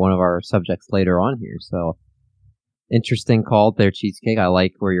tease for one of our subjects later on here. So interesting call there, Cheesecake. I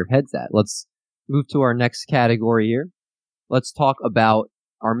like where your head's at. Let's move to our next category here. Let's talk about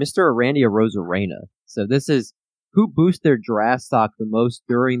our Mr. Randy Arozarena. So this is who boosts their draft stock the most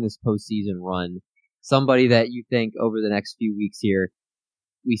during this postseason run. Somebody that you think over the next few weeks here,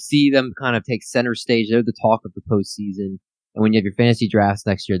 we see them kind of take center stage. They're the talk of the postseason. And when you have your fantasy drafts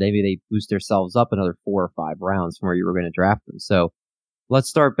next year, maybe they boost themselves up another 4 or 5 rounds from where you were going to draft them. So let's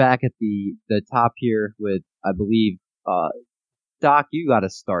start back at the top here with, I believe, Doc, you got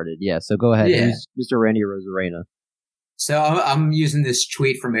us started. Yeah, so go ahead. Yeah. Who's Mr. Randy Arozarena? So I'm using this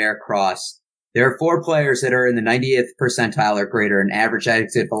tweet from Eric Cross. There are 4 players that are in the 90th percentile or greater in average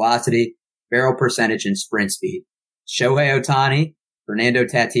exit velocity, barrel percentage, and sprint speed. Shohei Ohtani, Fernando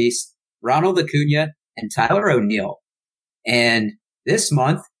Tatis, Ronald Acuna, and Tyler O'Neill. And this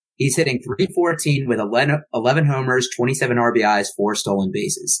month, he's hitting .314 with 11 homers, 27 RBIs, 4 stolen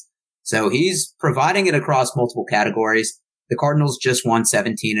bases. So he's providing it across multiple categories. The Cardinals just won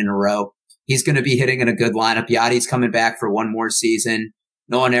 17 in a row. He's going to be hitting in a good lineup. Yadi's coming back for one more season.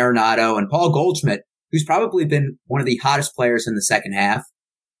 Nolan Arenado and Paul Goldschmidt, who's probably been one of the hottest players in the second half,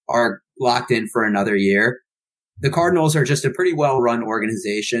 are locked in for another year. The Cardinals are just a pretty well-run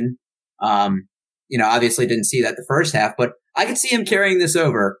organization. Obviously didn't see that the first half, but I could see him carrying this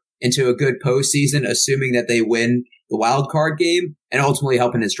over into a good postseason, assuming that they win the wild card game and ultimately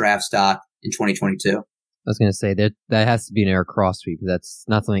helping his draft stock in 2022. I was going to say that has to be an Eric Cross tweet, because that's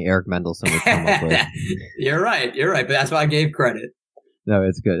not something Eric Mendelson would come up with. You're right, but that's why I gave credit. No,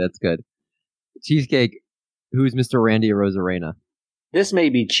 it's good. That's good. Cheesecake, who's Mr. Randy Arozarena? This may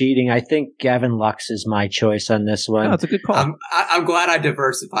be cheating. I think Gavin Lux is my choice on this one. No, it's a good call. I'm glad I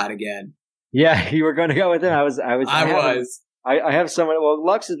diversified again. Yeah, you were going to go with him. I have someone. Well,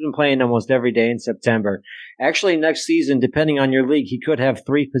 Lux has been playing almost every day in September. Actually, next season, depending on your league, he could have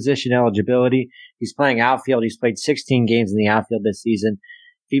 3 position eligibility. He's playing outfield. He's played 16 games in the outfield this season.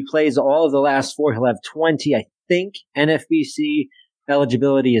 If he plays all of the last 4, he'll have 20. I think NFBC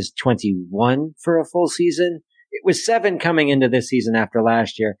eligibility is 21 for a full season. It was 7 coming into this season after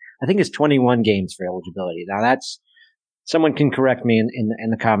last year. I think it's 21 games for eligibility. Now that's, someone can correct me in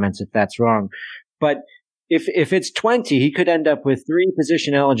the comments if that's wrong. But if it's 20, he could end up with 3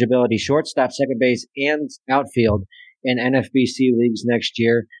 position eligibility, shortstop, second base, and outfield in NFBC leagues next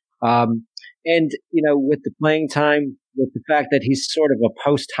year. And with the playing time, with the fact that he's sort of a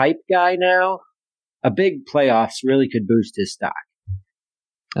post-hype guy now, a big playoffs really could boost his stock.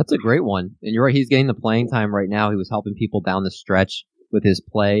 That's a great one. And you're right, he's getting the playing time right now. He was helping people down the stretch with his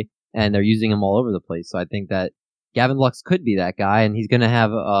play, and they're using him all over the place. So I think that Gavin Lux could be that guy, and he's going to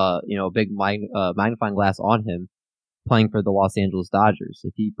have a big magnifying glass on him playing for the Los Angeles Dodgers.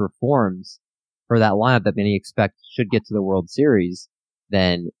 If he performs for that lineup that many expect should get to the World Series,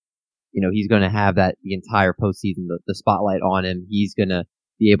 then he's going to have that the entire postseason, the spotlight on him. He's going to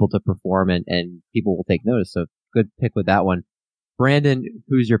be able to perform, and people will take notice. So good pick with that one. Brandon,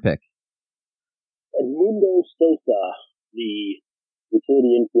 who's your pick? Edmundo Sosa, the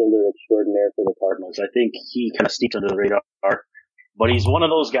utility infielder extraordinaire for the Cardinals. I think he kind of sneaks under the radar, but he's one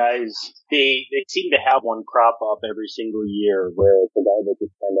of those guys. They seem to have one crop up every single year where it's a guy that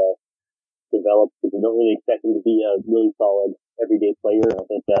just kind of develops. But you don't really expect him to be a really solid everyday player. And I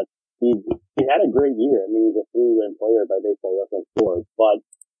think that he's had a great year. I mean, he's a 3-win player by Baseball Reference scores, but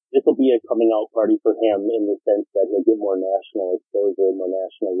this will be a coming out party for him in the sense that he'll get more national exposure, more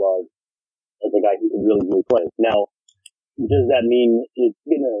national love as a guy who can really play. Now, does that mean it's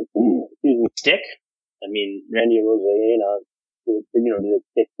gonna stick? I mean, Randy Arozarena, did it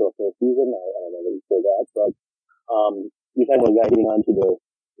stick for a full season? I don't know that you say that, but you're talking about a guy getting onto the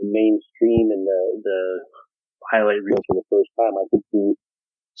mainstream and the highlight reels for the first time. I could see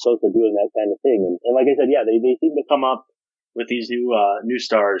Sosa doing that kind of thing, and like I said, yeah, they seem to come up with these new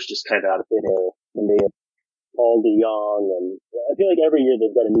stars just kind of out of thin air. When they have Paul DeYoung, and I feel like every year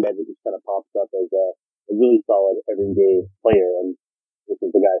they've got a new guy that just kind of pops up as a really solid everyday player, and this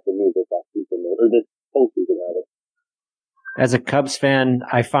is the guy for me this offseason, or this postseason rather. As a Cubs fan,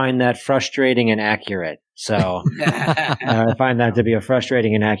 I find that frustrating and accurate. So I find that to be a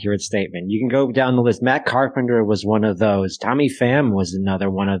frustrating and accurate statement. You can go down the list. Matt Carpenter was one of those. Tommy Pham was another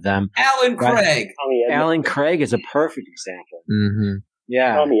one of them. Alan Craig. Alan Craig is a perfect example. Mm-hmm.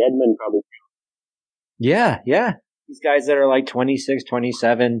 Yeah. Tommy Edman probably. Yeah. These guys that are like 26,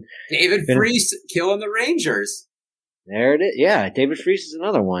 27. David Freese killing the Rangers. There it is. Yeah, David Freese is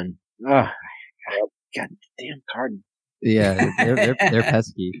another one. Oh, God damn Cardinals. Yeah, they're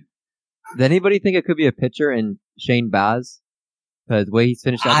pesky. Does anybody think it could be a pitcher in Shane Baz? Because the way he's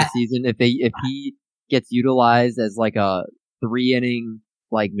finished out the season, if he gets utilized as like a 3-inning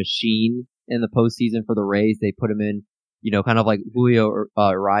like machine in the postseason for the Rays, they put him in, kind of like Julio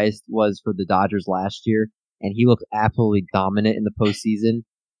Urias was for the Dodgers last year, and he looked absolutely dominant in the postseason.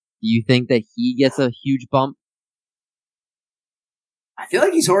 Do you think that he gets a huge bump? I feel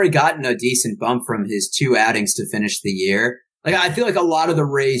like he's already gotten a decent bump from his 2 outings to finish the year. Like, I feel like a lot of the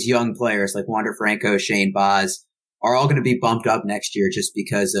Rays' young players, like Wander Franco, Shane Baz, are all going to be bumped up next year just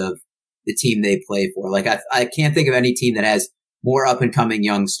because of the team they play for. Like, I can't think of any team that has more up-and-coming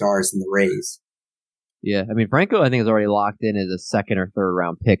young stars than the Rays. Yeah, I mean, Franco, I think, is already locked in as a 2nd or 3rd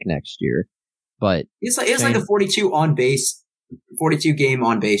round pick next year. But it's like a 42 game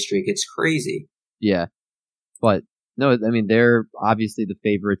on base streak. It's crazy. Yeah, but no, I mean, they're obviously the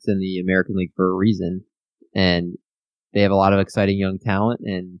favorites in the American League for a reason, and they have a lot of exciting young talent,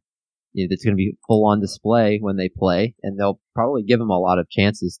 and it's going to be full on display when they play, and they'll probably give them a lot of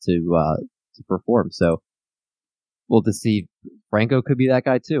chances to perform. So we'll just see. Franco could be that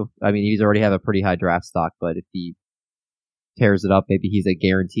guy too. I mean, he's already have a pretty high draft stock, but if he tears it up, maybe he's a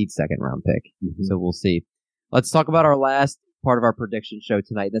guaranteed 2nd round pick. Mm-hmm. So we'll see. Let's talk about our last part of our prediction show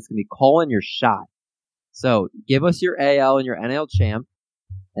tonight. That's going to be calling your shot. So give us your AL and your NL champ,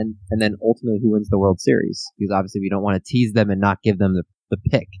 and then ultimately who wins the World Series. Because obviously we don't want to tease them and not give them the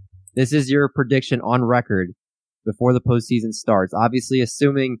pick. This is your prediction on record before the postseason starts. Obviously,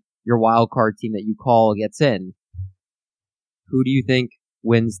 assuming your wild card team that you call gets in. Who do you think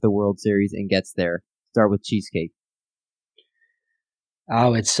wins the World Series and gets there? Start with Cheesecake.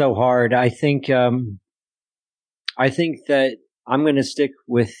 Oh, it's so hard. I think that I'm going to stick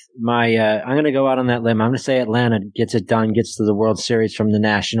with my. I'm going to go out on that limb. I'm going to say Atlanta gets it done, gets to the World Series from the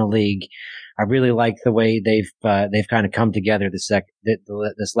National League. I really like the way they've kind of come together this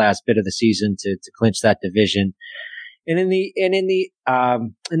last bit of the season to clinch that division. And in the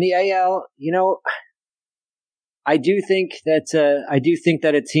AL, I do think that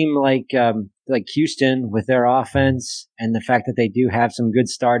a team like Houston with their offense and the fact that they do have some good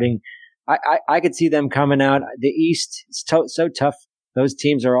starting, I could see them coming out. The East is so tough. Those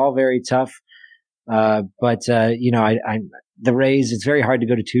teams are all very tough. But the Rays, it's very hard to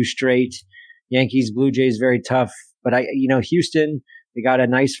go to 2 straight. Yankees, Blue Jays, very tough. But Houston, they got a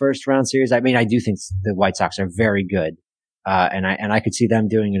nice 1st round series. I mean, I do think the White Sox are very good. And I could see them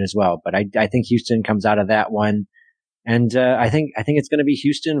doing it as well. But I think Houston comes out of that one. And I think it's going to be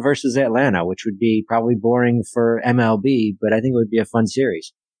Houston versus Atlanta, which would be probably boring for MLB, but I think it would be a fun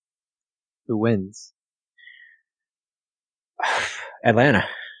series. Who wins? Atlanta.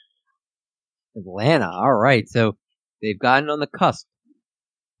 All right. So they've gotten on the cusp.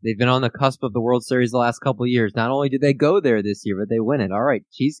 They've been on the cusp of the World Series the last couple of years. Not only did they go there this year, but they win it. All right.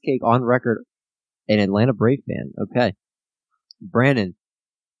 Cheesecake on record, an Atlanta Brave fan. Okay. Brandon,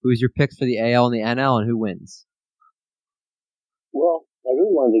 who's your picks for the AL and the NL, and who wins? Well, I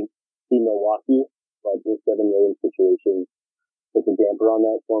really wanted to see Milwaukee, but this Devin Williams situation puts a damper on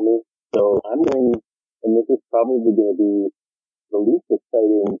that for me. So I'm going, and this is probably going to be the least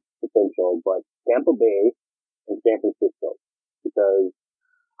exciting potential, but Tampa Bay and San Francisco, because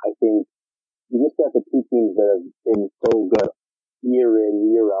I think you just got the 2 teams that have been so good year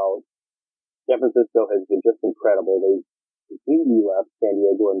in, year out. San Francisco has been just incredible. They've completely left San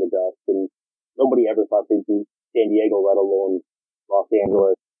Diego in the dust, and nobody ever thought they'd beat San Diego, let alone Los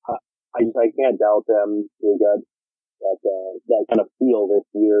Angeles. I can't doubt them. They got that kind of feel this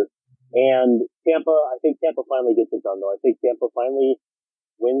year. And Tampa, I think Tampa finally gets it done, though. I think Tampa finally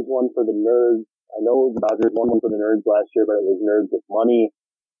wins one for the nerds. I know the Dodgers won one for the nerds last year, but it was nerds with money.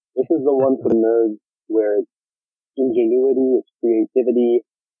 This is the one for the nerds where it's ingenuity, it's creativity,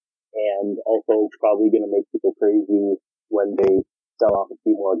 and also probably going to make people crazy when they sell off a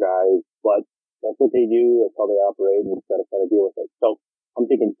few more guys. But that's what they do. That's how they operate, and we've got to kind of deal with it. So I'm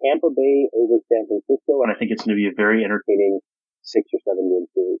thinking Tampa Bay over San Francisco, and I think it's going to be a very entertaining 6 or 7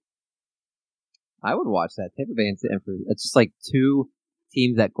 game series. I would watch that. Tampa Bay and San Francisco. It's just like 2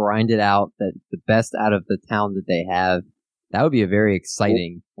 teams that grind it out, that the best out of the talent that they have. That would be a very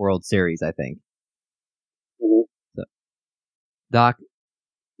exciting World Series, I think. Mm-hmm. So, Doc,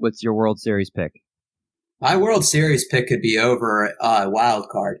 what's your World Series pick? My World Series pick could be over wild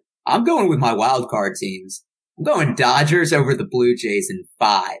card. I'm going with my wild card teams. I'm going Dodgers over the Blue Jays in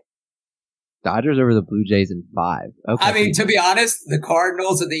 5. Dodgers over the Blue Jays in 5. Okay. I mean, to be honest, the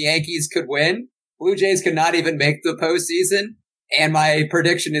Cardinals and the Yankees could win. Blue Jays could not even make the postseason. And my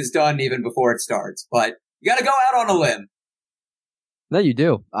prediction is done even before it starts. But you got to go out on a limb. No, you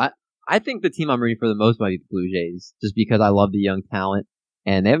do. I think the team I'm rooting for the most might be the Blue Jays, just because I love the young talent,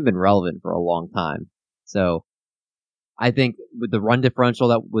 and they haven't been relevant for a long time. So I think with the run differential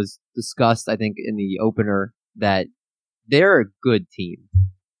that was discussed, I think in the opener, that they're a good team,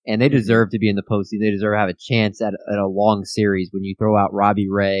 and they deserve to be in the postseason. They deserve to have a chance at a long series when you throw out Robbie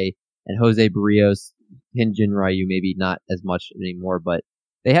Ray and Jose Barrios, Hyun-Jin Ryu, maybe not as much anymore, but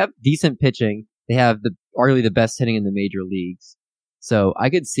they have decent pitching. They have arguably the best hitting in the major leagues. So I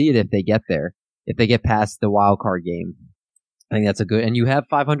could see it if they get there, if they get past the wild card game. I think that's a good, and you have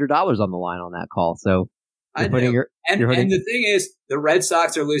 $500 on the line on that call. So I know. And the thing is, the Red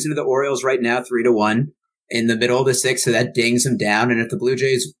Sox are losing to the Orioles right now 3-1 in the middle of the 6th, so that dings them down. And if the Blue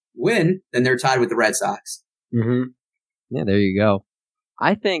Jays win, then they're tied with the Red Sox. Mm-hmm. Yeah, there you go.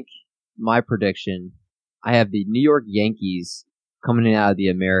 I think my prediction, I have the New York Yankees coming in out of the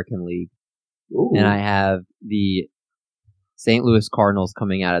American League. Ooh. And I have the St. Louis Cardinals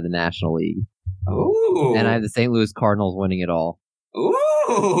coming out of the National League. Ooh. And I have the St. Louis Cardinals winning it all.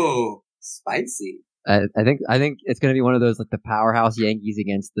 Ooh, spicy. I think it's going to be one of those, like, the powerhouse Yankees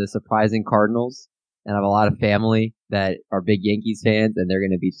against the surprising Cardinals. And I have a lot of family that are big Yankees fans, and they're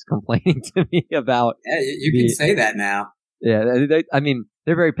going to be just complaining to me about. Yeah, you can say that now. Yeah,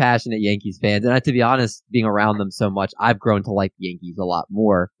 they're very passionate Yankees fans, and to be honest, being around them so much, I've grown to like the Yankees a lot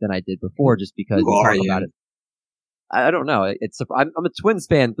more than I did before, just because Who are you? about it. I don't know. I'm a Twins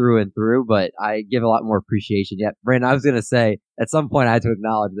fan through and through, but I give a lot more appreciation. Yeah, Brandon, I was going to say, at some point I had to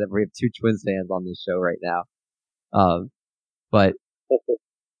acknowledge that we have 2 Twins fans on this show right now. But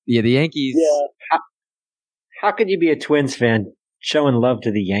yeah, the Yankees. Yeah. How could you be a Twins fan showing love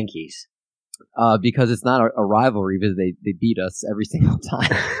to the Yankees? Because it's not a rivalry, because they beat us every single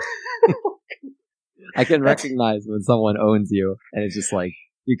time. I can recognize when someone owns you, and it's just like,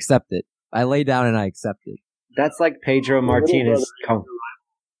 you accept it. I lay down and I accept it. That's like Pedro Martinez.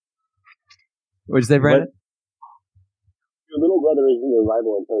 What'd you say, Brandon? Your little brother isn't your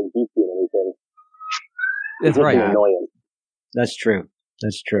rival until he beats you and everything. That's right. Annoying. That's true.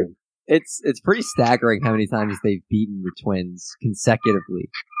 That's true. It's pretty staggering how many times they've beaten the Twins consecutively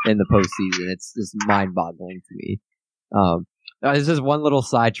in the postseason. It's just mind-boggling to me. There's just one little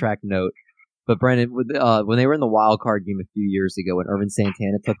sidetrack note, but Brandon, when they were in the wild card game a few years ago, when Ervin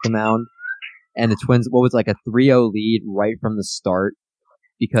Santana took the mound, and the Twins, what was like a 3-0 lead right from the start,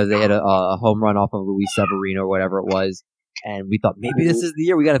 because they had a home run off of Luis Severino or whatever it was, and we thought maybe this is the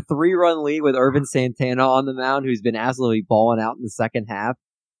year. We got a 3-run lead with Ervin Santana on the mound, who's been absolutely balling out in the second half.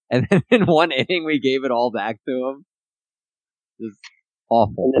 And then in one inning, we gave it all back to him. It was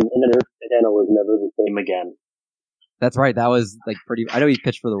awful. And then Santana was never the same again. That's right. That was like pretty. I know he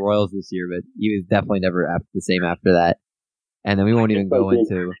pitched for the Royals this year, but he was definitely never the same after that. And then we won't even go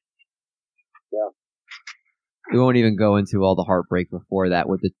into. Yeah. We won't even go into all the heartbreak before that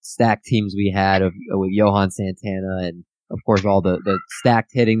with the stacked teams we had with Johan Santana, and of course all the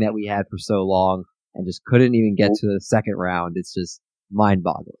stacked hitting that we had for so long, and just couldn't even get to the second round. It's just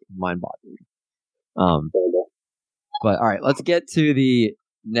mind-boggling. But all right, let's get to the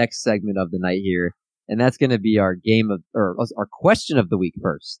next segment of the night here, and that's going to be our our question of the week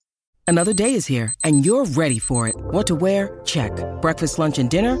first. Another day is here, and you're ready for it. What to wear? Check. Breakfast, lunch, and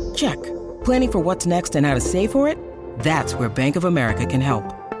dinner? Check. Planning for what's next and how to save for it? That's where Bank of America can help.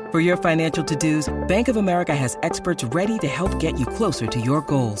 For your financial to-dos, Bank of America has experts ready to help get you closer to your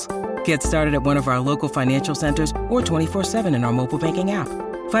goals. Get started at one of our local financial centers or 24/7 in our mobile banking app.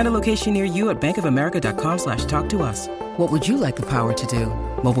 Find a location near you at bankofamerica.com/talktous. What would you like the power to do?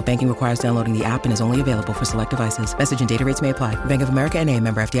 Mobile banking requires downloading the app and is only available for select devices. Message and data rates may apply. Bank of America N.A.,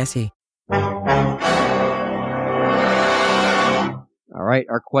 member FDIC. All right,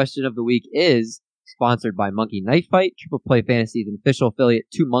 our question of the week is sponsored by Monkey Knife Fight. Triple Play Fantasy's an official affiliate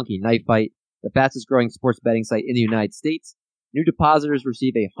to Monkey Knife Fight, the fastest growing sports betting site in the United States. New depositors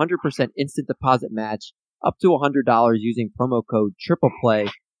receive a 100% instant deposit match up to $100 using promo code TRIPLEPLAY.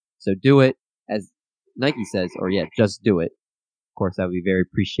 So do it, as Nike says, just do it. Of course, that would be very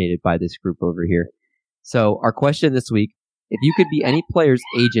appreciated by this group over here. So our question this week, if you could be any player's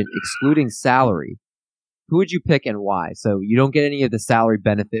agent excluding salary, who would you pick and why? So you don't get any of the salary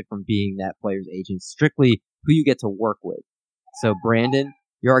benefit from being that player's agent, strictly who you get to work with. So Brandon,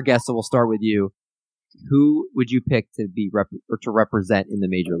 you're our guest, so we'll start with you. Who would you pick to be to represent in the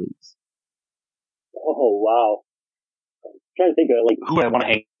major leagues? Oh, wow. I'm trying to think of, like, Who I want to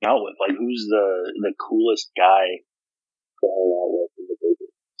hang out with? Like, who's the coolest guy to hang out with in the major.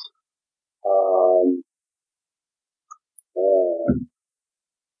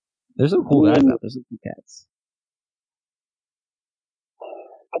 There's some cool guys out there. There's some cool cats.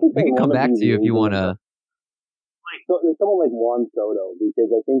 We can come back to you if you want to. So there's someone like Juan Soto, because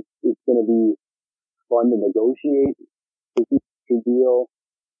I think it's going to be fun to negotiate the deal.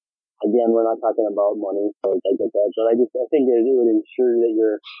 Again, we're not talking about money, so I get that. But I think it would ensure that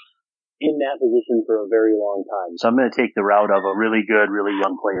you're in that position for a very long time. So I'm going to take the route of a really good, really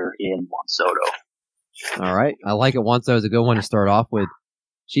young player in Juan Soto. All right. I like it. Juan Soto is a good one to start off with.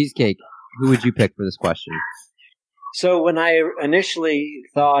 Cheesecake, who would you pick for this question? So when I initially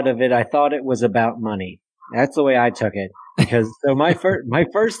thought of it, I thought it was about money. That's the way I took it. Because so my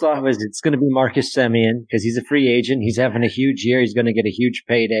first thought was it's going to be Marcus Semien because he's a free agent. He's having a huge year. He's going to get a huge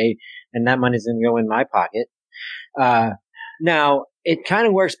payday, and that money's going to go in my pocket. Now, it kind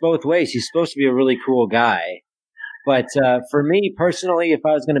of works both ways. He's supposed to be a really cool guy. But for me personally, if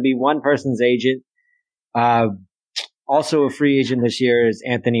I was going to be one person's agent, also a free agent this year is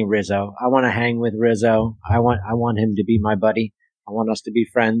Anthony Rizzo. I want to hang with Rizzo. I want him to be my buddy. I want us to be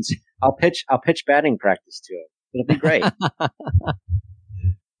friends. I'll pitch batting practice to him. It'll be great.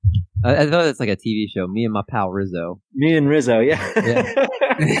 I thought it's like a TV show. Me and my pal Rizzo. Me and Rizzo, yeah.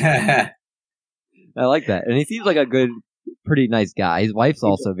 I like that. And he seems like a good, pretty nice guy. His wife's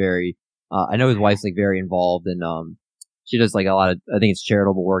also very, I know his wife's like very involved and she does like a lot of, I think it's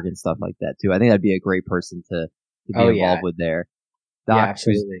charitable work and stuff like that too. I think that'd be a great person to be involved with there. Doc, yeah,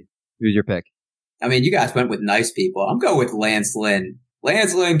 absolutely. Who's your pick? I mean, you guys went with nice people. I'm going with Lance Lynn.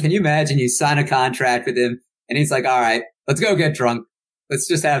 Lance Lynn, can you imagine you sign a contract with him and he's like, all right, let's go get drunk. Let's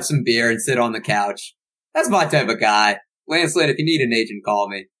just have some beer and sit on the couch. That's my type of guy. Lance Lynn, if you need an agent, call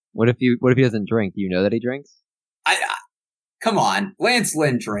me. What if he doesn't drink? Do you know that he drinks? Come on. Lance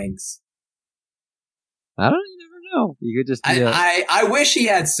Lynn drinks. I don't even know. You could just be I wish he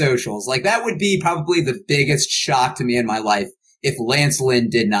had socials. Like, that would be probably the biggest shock to me in my life if Lance Lynn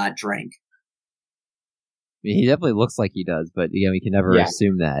did not drink. I mean, he definitely looks like he does, but again, we can never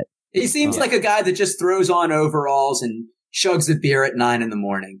assume that. He seems like a guy that just throws on overalls and chugs a beer at 9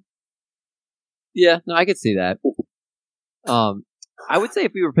 a.m. Yeah, no, I could see that. I would say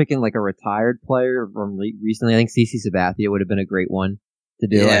if we were picking like a retired player from recently, I think CC Sabathia would have been a great one to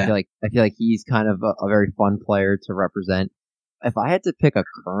do. Yeah. I feel like he's kind of a very fun player to represent. If I had to pick a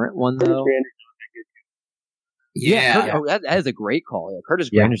current one though, that is a great call. Yeah,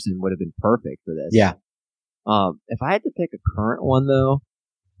 Curtis Granderson would have been perfect for this. Yeah. If I had to pick a current one though,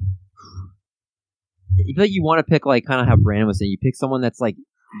 I feel like you want to pick like kind of how Brandon was saying. You pick someone that's like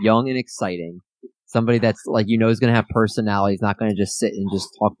young and exciting. Somebody that's like, you know, is going to have personality. He's not going to just sit and just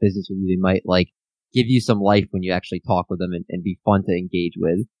talk business with you. They might like give you some life when you actually talk with them and be fun to engage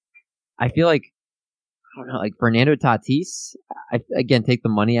with. I feel like, I don't know, like Fernando Tatis, again, take the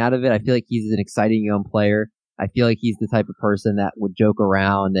money out of it. I feel like he's an exciting young player. I feel like he's the type of person that would joke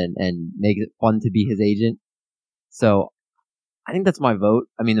around and make it fun to be his agent. So I think that's my vote.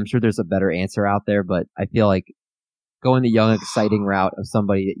 I mean, I'm sure there's a better answer out there, but I feel like going the young, exciting route of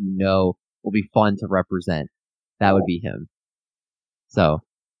somebody that you know will be fun to represent, that would be him. So,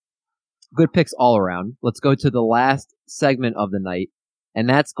 good picks all around. Let's go to the last segment of the night, and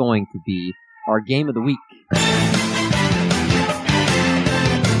that's going to be our game of the week.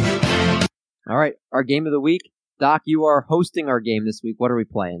 All right, our game of the week. Doc, you are hosting our game this week. What are we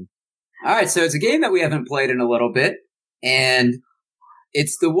playing? All right, so it's a game that we haven't played in a little bit, and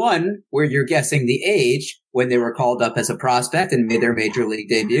it's the one where you're guessing the age when they were called up as a prospect and made their major league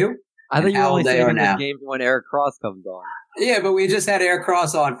debut. I thought you were only saving this game for when Eric Cross comes on. Yeah, but we just had Eric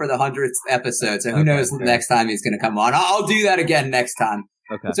Cross on for the 100th episode, so who knows the next time he's going to come on. I'll do that again next time.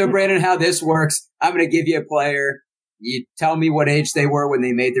 Okay. So, Brandon, how this works, I'm going to give you a player. You tell me what age they were when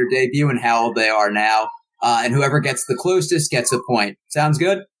they made their debut and how old they are now. And whoever gets the closest gets a point. Sounds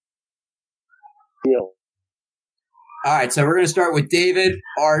good? Yeah. All right, so we're going to start with David,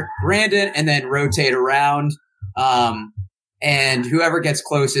 Art, Brandon, and then rotate around. And whoever gets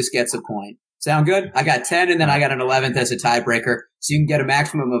closest gets a point. Sound good? I got 10, and then I got an 11th as a tiebreaker, so you can get a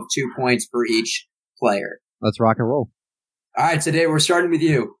maximum of 2 points for each player. Let's rock and roll. All right, today we're starting with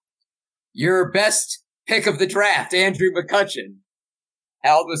you. Your best pick of the draft, Andrew McCutchen.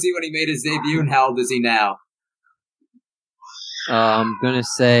 How old was he when he made his debut, and how old is he now? I'm going to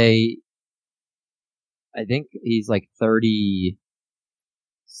say I think he's like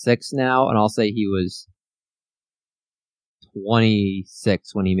 36 now, and I'll say he was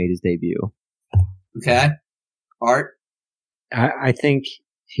 26 when he made his debut. Okay. Art? I think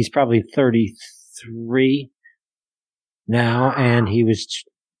he's probably 33 now, and he was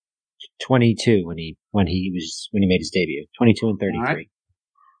 22 when he made his debut. 22 and 33. Right.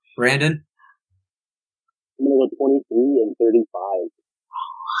 Brandon? I'm going to go 23 and 35.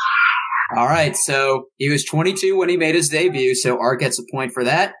 All right, so he was 22 when he made his debut, so Art gets a point for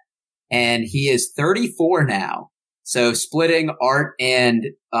that. And he is 34 now. So splitting Art and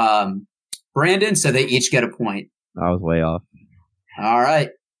Brandon, so they each get a point. I was way off. All right.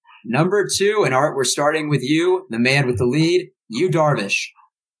 Number 2, and Art, we're starting with you, the man with the lead, Yu Darvish.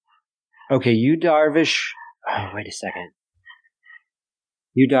 Okay, Yu Darvish. Oh, wait a second.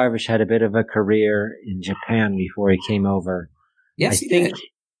 Yu Darvish had a bit of a career in Japan before he came over. Yes, he did.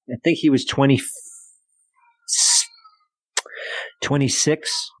 I think he was 26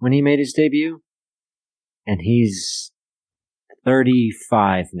 when he made his debut, and he's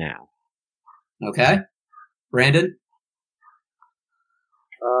 35 now. Okay. Brandon?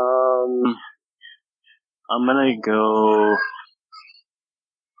 I'm going to go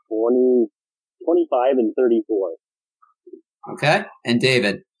 25 and 34. Okay. And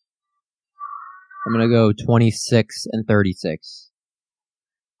David? I'm going to go 26 and 36.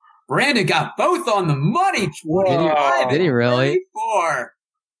 Brandon got both on the money. 25 Did he really? 34.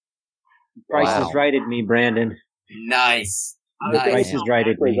 Price is righted me, Brandon. Nice. The Price is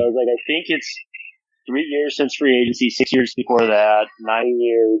righted me. I was like, I think it's 3 years since free agency, 6 years before that, 9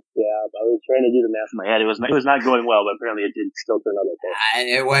 years. yeah, I was trying to do the math. in my head. It was not going well, but apparently it did still turn out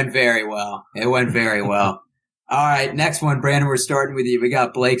okay. It went very well. All right, next one, Brandon, we're starting with you. We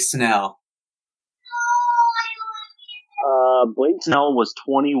got Blake Snell. Blake Snell was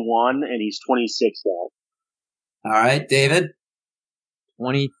 21, and he's 26 now. All right, David?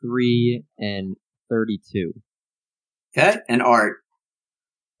 23 and 32. Okay, and Art?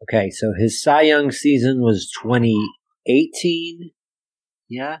 Okay, so his Cy Young season was 2018.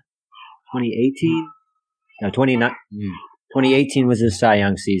 Yeah? 2018? No, 2018 was his Cy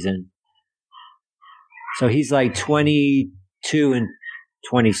Young season. So he's like 22 and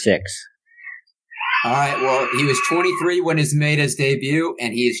 26. All right, well, he was 23 when he made his debut,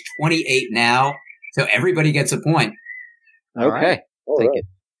 and he is 28 now. So everybody gets a point. Okay. Take it.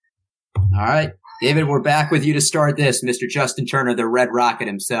 All right. David, we're back with you to start this. Mr. Justin Turner, the Red Rocket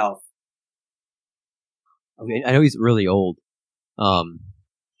himself. Okay, I know he's really old.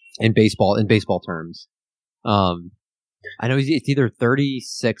 In baseball terms. I know it's either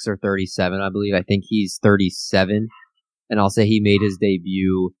 36 or 37, I believe. I think he's 37. And I'll say he made his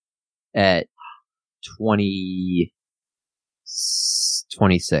debut at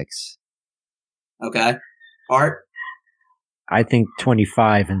 26. Okay. Art? I think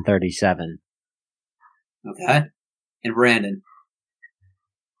 25 and 37. Okay. And Brandon?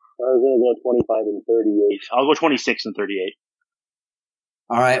 I was going to go 25 and 38. I'll go 26 and 38.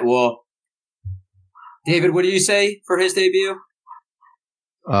 All right, well, David, what do you say for his debut?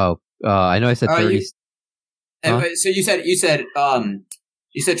 Oh, I know I said 30. So you said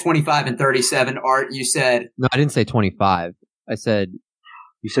 25 and 37. Art, you said... No, I didn't say 25. I said...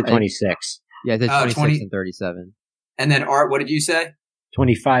 You said 26. Yeah, I said 26 and 37. And then Art, what did you say?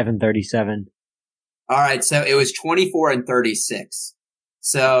 25 and 37. All right, so it was 24 and 36.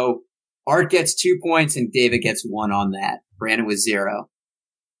 So Art gets 2 points and David gets 1 on that. Brandon was 0.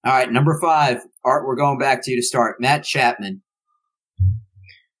 All right, number 5. Art, we're going back to you to start. Matt Chapman.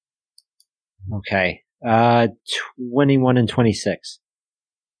 Okay. 21 and 26.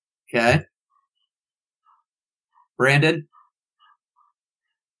 Okay. Brandon?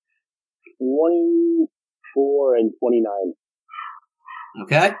 24 and 29.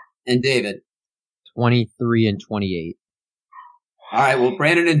 Okay. And David? 23 and 28. All right, well,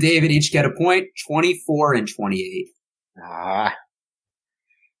 Brandon and David each get a point. 24 and 28. Ah.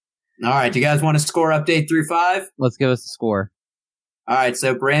 All right, do you guys want a score update through 5? Let's give us the score. All right,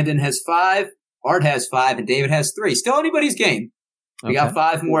 so Brandon has 5, Art has 5, and David has 3. Still anybody's game. We got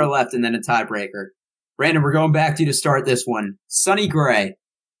 5 more left and then a tiebreaker. Brandon, we're going back to you to start this one. Sonny Gray.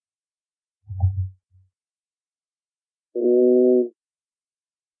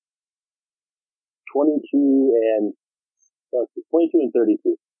 22 and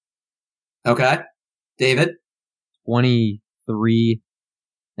 32. Okay. David? 23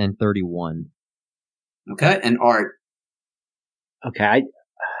 and 31. Okay. And Art? Okay.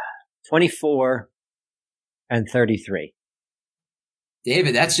 24 and 33.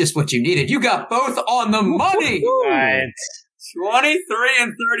 David, that's just what you needed. You got both on the money. Right. 23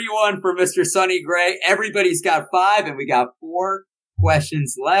 and 31 for Mr. Sonny Gray. Everybody's got 5, and we got 4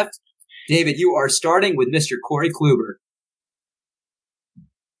 questions left. David, you are starting with Mr. Corey Kluber.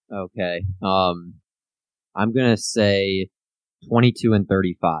 Okay. I'm gonna say 22 and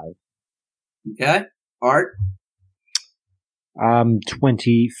 35. Okay. Art?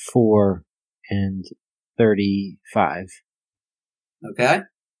 24 and 35. Okay.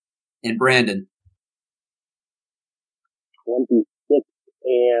 And Brandon? 26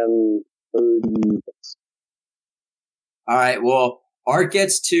 and 36. All right. Well, Art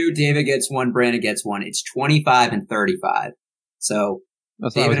gets 2, David gets 1, Brandon gets 1. It's 25 and 35. So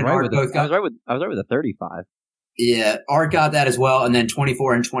David and Art both got. I was right with the 35. Yeah, Art got that as well, and then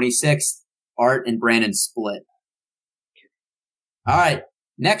 24 and 26. Art and Brandon split. All right,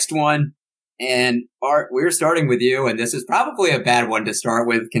 next one. And Art, we're starting with you, and this is probably a bad one to start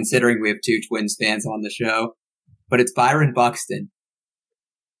with, considering we have 2 Twins fans on the show. But it's Byron Buxton.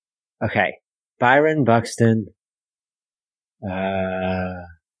 Okay, Byron Buxton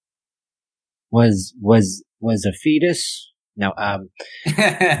was a fetus. No,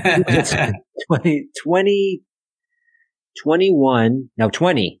 21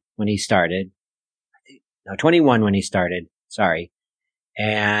 when he started. No, 21 when he started. Sorry.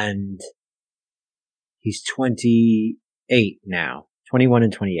 And he's 28 now. 21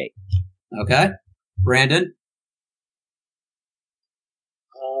 and 28. Okay. Brandon?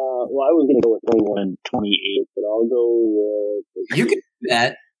 Well, I was going to go with 21 and 28, but I'll go with... You can do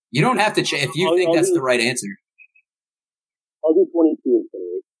that. You don't have to change if you think that's the right answer. I'll do 22 and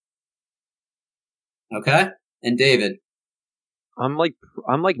 28. Okay. And David? I'm like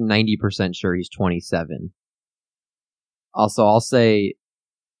 90% sure he's 27. Also, I'll say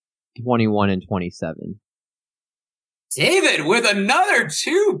 21 and 27. David with another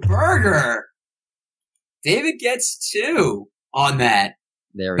 2-burger. David gets 2 on that.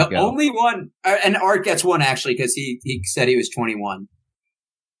 There we go. The only one, and Art gets 1 actually because he said he was 21.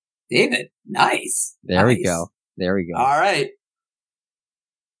 David, nice. There we go. All right.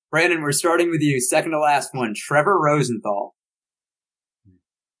 Brandon, we're starting with you. Second to last one. Trevor Rosenthal.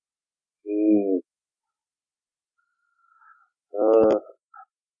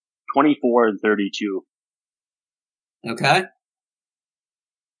 24 and 32. Okay.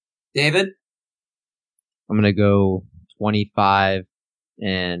 David? I'm going to go 25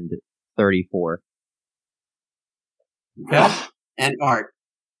 and 34. Okay. And Art?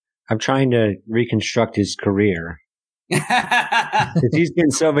 I'm trying to reconstruct his career. He's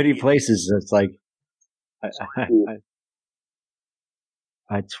been so many places. It's like,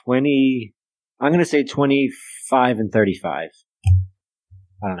 20. I'm going to say 25 and 35.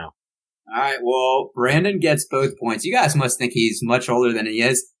 I don't know. All right. Well, Brandon gets both points. You guys must think he's much older than he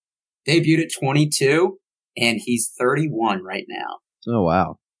is. Debuted at 22, and he's 31 right now. Oh,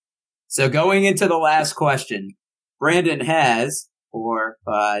 wow. So going into the last question, Brandon has 4,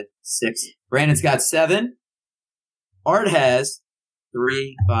 5, 6. Brandon's got 7. Art has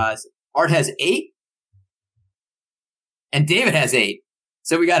 3, 5. Art has 8. And David has 8.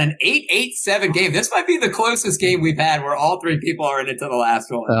 So we got an 8-8-7 game. This might be the closest game we've had where all 3 people are in it to the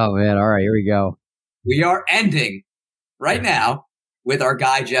last one. Oh, man. All right. Here we go. We are ending right now with our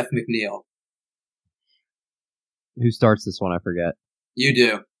guy, Jeff McNeil. Who starts this one? I forget. You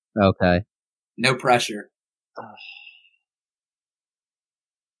do. Okay. No pressure.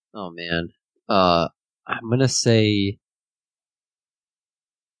 Oh, man. I'm going to say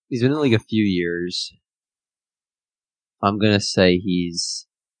he's been in the league a few years. I'm going to say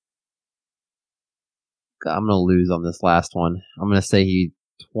I'm going to lose on this last one. I'm going to say he's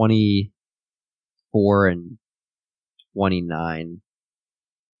 24 and 29.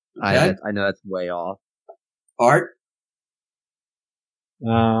 Okay. I know that's way off. Art?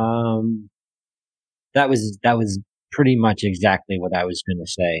 That was pretty much exactly what I was going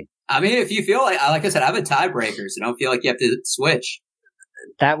to say. I mean, if you feel like I said, I have a tiebreaker, so don't feel like you have to switch.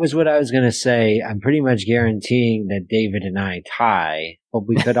 That was what I was going to say. I'm pretty much guaranteeing that David and I tie, but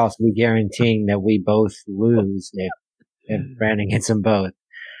we could also be guaranteeing that we both lose if Brandon gets them both.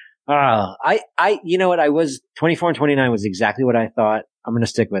 You know what? I was 24 and 29 was exactly what I thought. I'm going to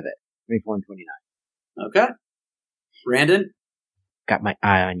stick with it. 24 and 29. Okay. Brandon? Got my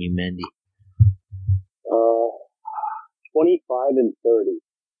eye on you, Mendy. 25 and 30.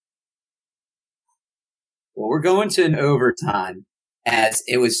 Well, we're going to an overtime as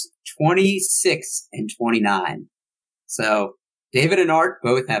it was 26 and 29. So David and Art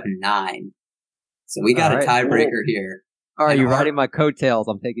both have 9. So we got a tiebreaker here. All right, you're riding my coattails.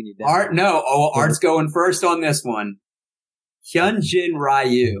 I'm taking you down. Art, no. Oh, Art's going first on this one. Hyunjin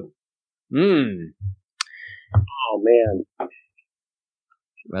Ryu. Oh, man.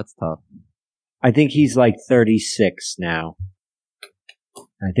 That's tough. I think he's like 36 now.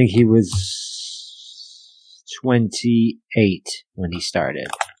 I think he was 28 when he started.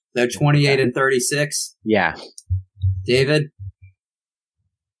 So 28 and 36? Yeah. David?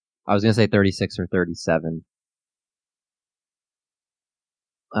 I was going to say 36 or 37.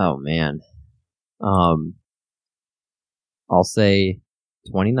 Oh, man. I'll say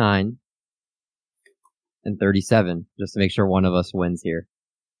 29 and 37, just to make sure one of us wins here.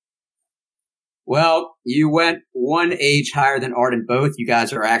 Well, you went one age higher than Art and both. You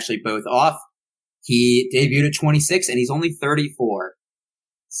guys are actually both off. He debuted at 26, and he's only 34.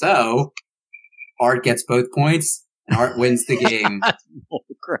 So, Art gets both points, and Art wins the game. That's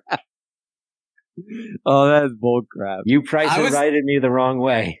bullcrap. Oh, that's bullcrap. You righted me the wrong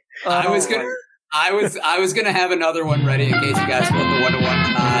way. I was gonna have another one ready in case you guys want the 1-1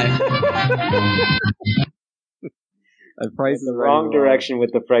 tie. Price is the wrong direction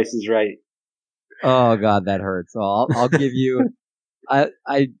with the Price is Right. Oh God, that hurts. So I'll give you. That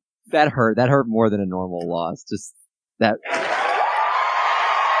hurt more than a normal loss. Just that.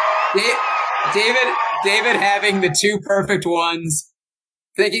 David having the two perfect ones,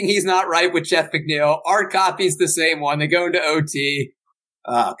 thinking he's not right with Jeff McNeil. Art copies the same one. They go into OT.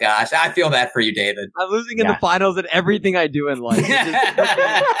 Oh gosh, I feel that for you, David. I'm losing in the finals at everything I do in life. It's just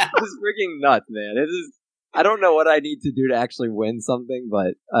freaking nuts, man. It is. I don't know what I need to do to actually win something,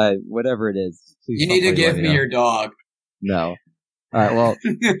 but whatever it is, please. You need to give me your dog. No. All right. Well,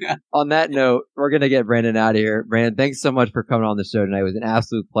 on that note, we're gonna get Brandon out of here. Brandon, thanks so much for coming on the show tonight. It was an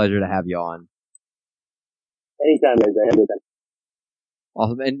absolute pleasure to have you on. Anytime, guys. I have it.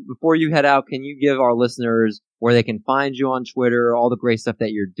 Awesome. And before you head out, can you give our listeners where they can find you on Twitter, all the great stuff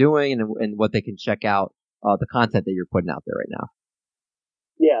that you're doing, and what they can check out, the content that you're putting out there right now?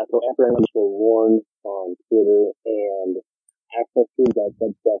 Yeah, so @Warren on Twitter and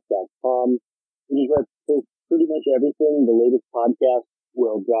accesstools.substack.com. You can post pretty much everything. The latest podcast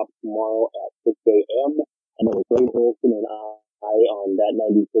will drop tomorrow at 6 a.m. And then with Greg Olson and I on That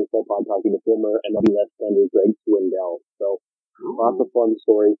 90s Baseball Pod talking to former MLB left-hander Greg Swindell. So lots of fun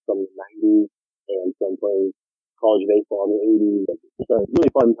stories from the 90s and from playing college baseball in the 80s. It's a really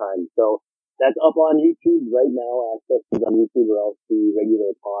fun time. So that's up on YouTube right now. Access is on YouTube, or else the regular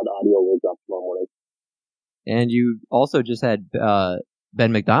pod audio will drop tomorrow morning. And you also just had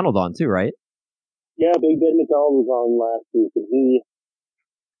Ben McDonald on too, right? Yeah, Big Ben McDonald was on last week, and he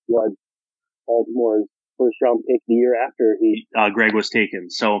was Baltimore's first-round pick the year after Greg was taken.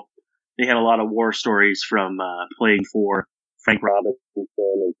 So they had a lot of war stories from playing for Frank Robinson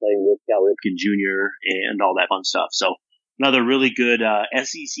and playing with Cal Ripken Jr. and all that fun stuff. So another really good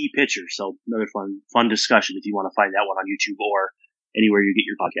SEC pitcher. So another fun discussion if you want to find that one on YouTube or anywhere you get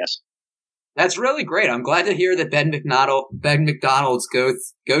your podcast. That's really great. I'm glad to hear that Ben McDonald's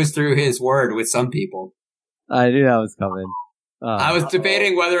goes through his word with some people. I knew that was coming. I was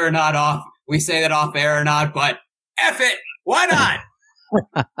debating whether or not we say that off air or not, but F it! Why not?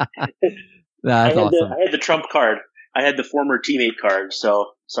 That's awesome. I had the Trump card. I had the former teammate card,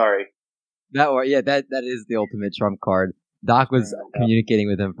 so sorry. That is the ultimate Trump card. Doc was communicating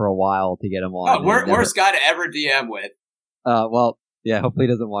with him for a while to get him on. Oh, worst guy to ever DM with. Well, yeah, hopefully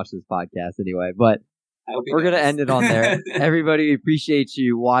he doesn't watch this podcast anyway, but we're going to end it on there. Everybody, we appreciate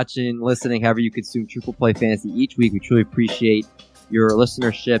you watching, listening, however you consume Triple Play Fantasy each week. We truly appreciate your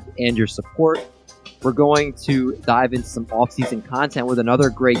listenership and your support. We're going to dive into some off-season content with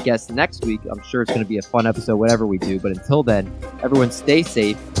another great guest next week. I'm sure it's going to be a fun episode, whatever we do. But until then, everyone stay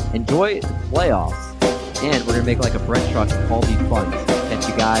safe, enjoy the playoffs, and we're going to make like a bread truck and all these funds. Catch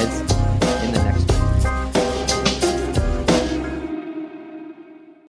you guys in the next one.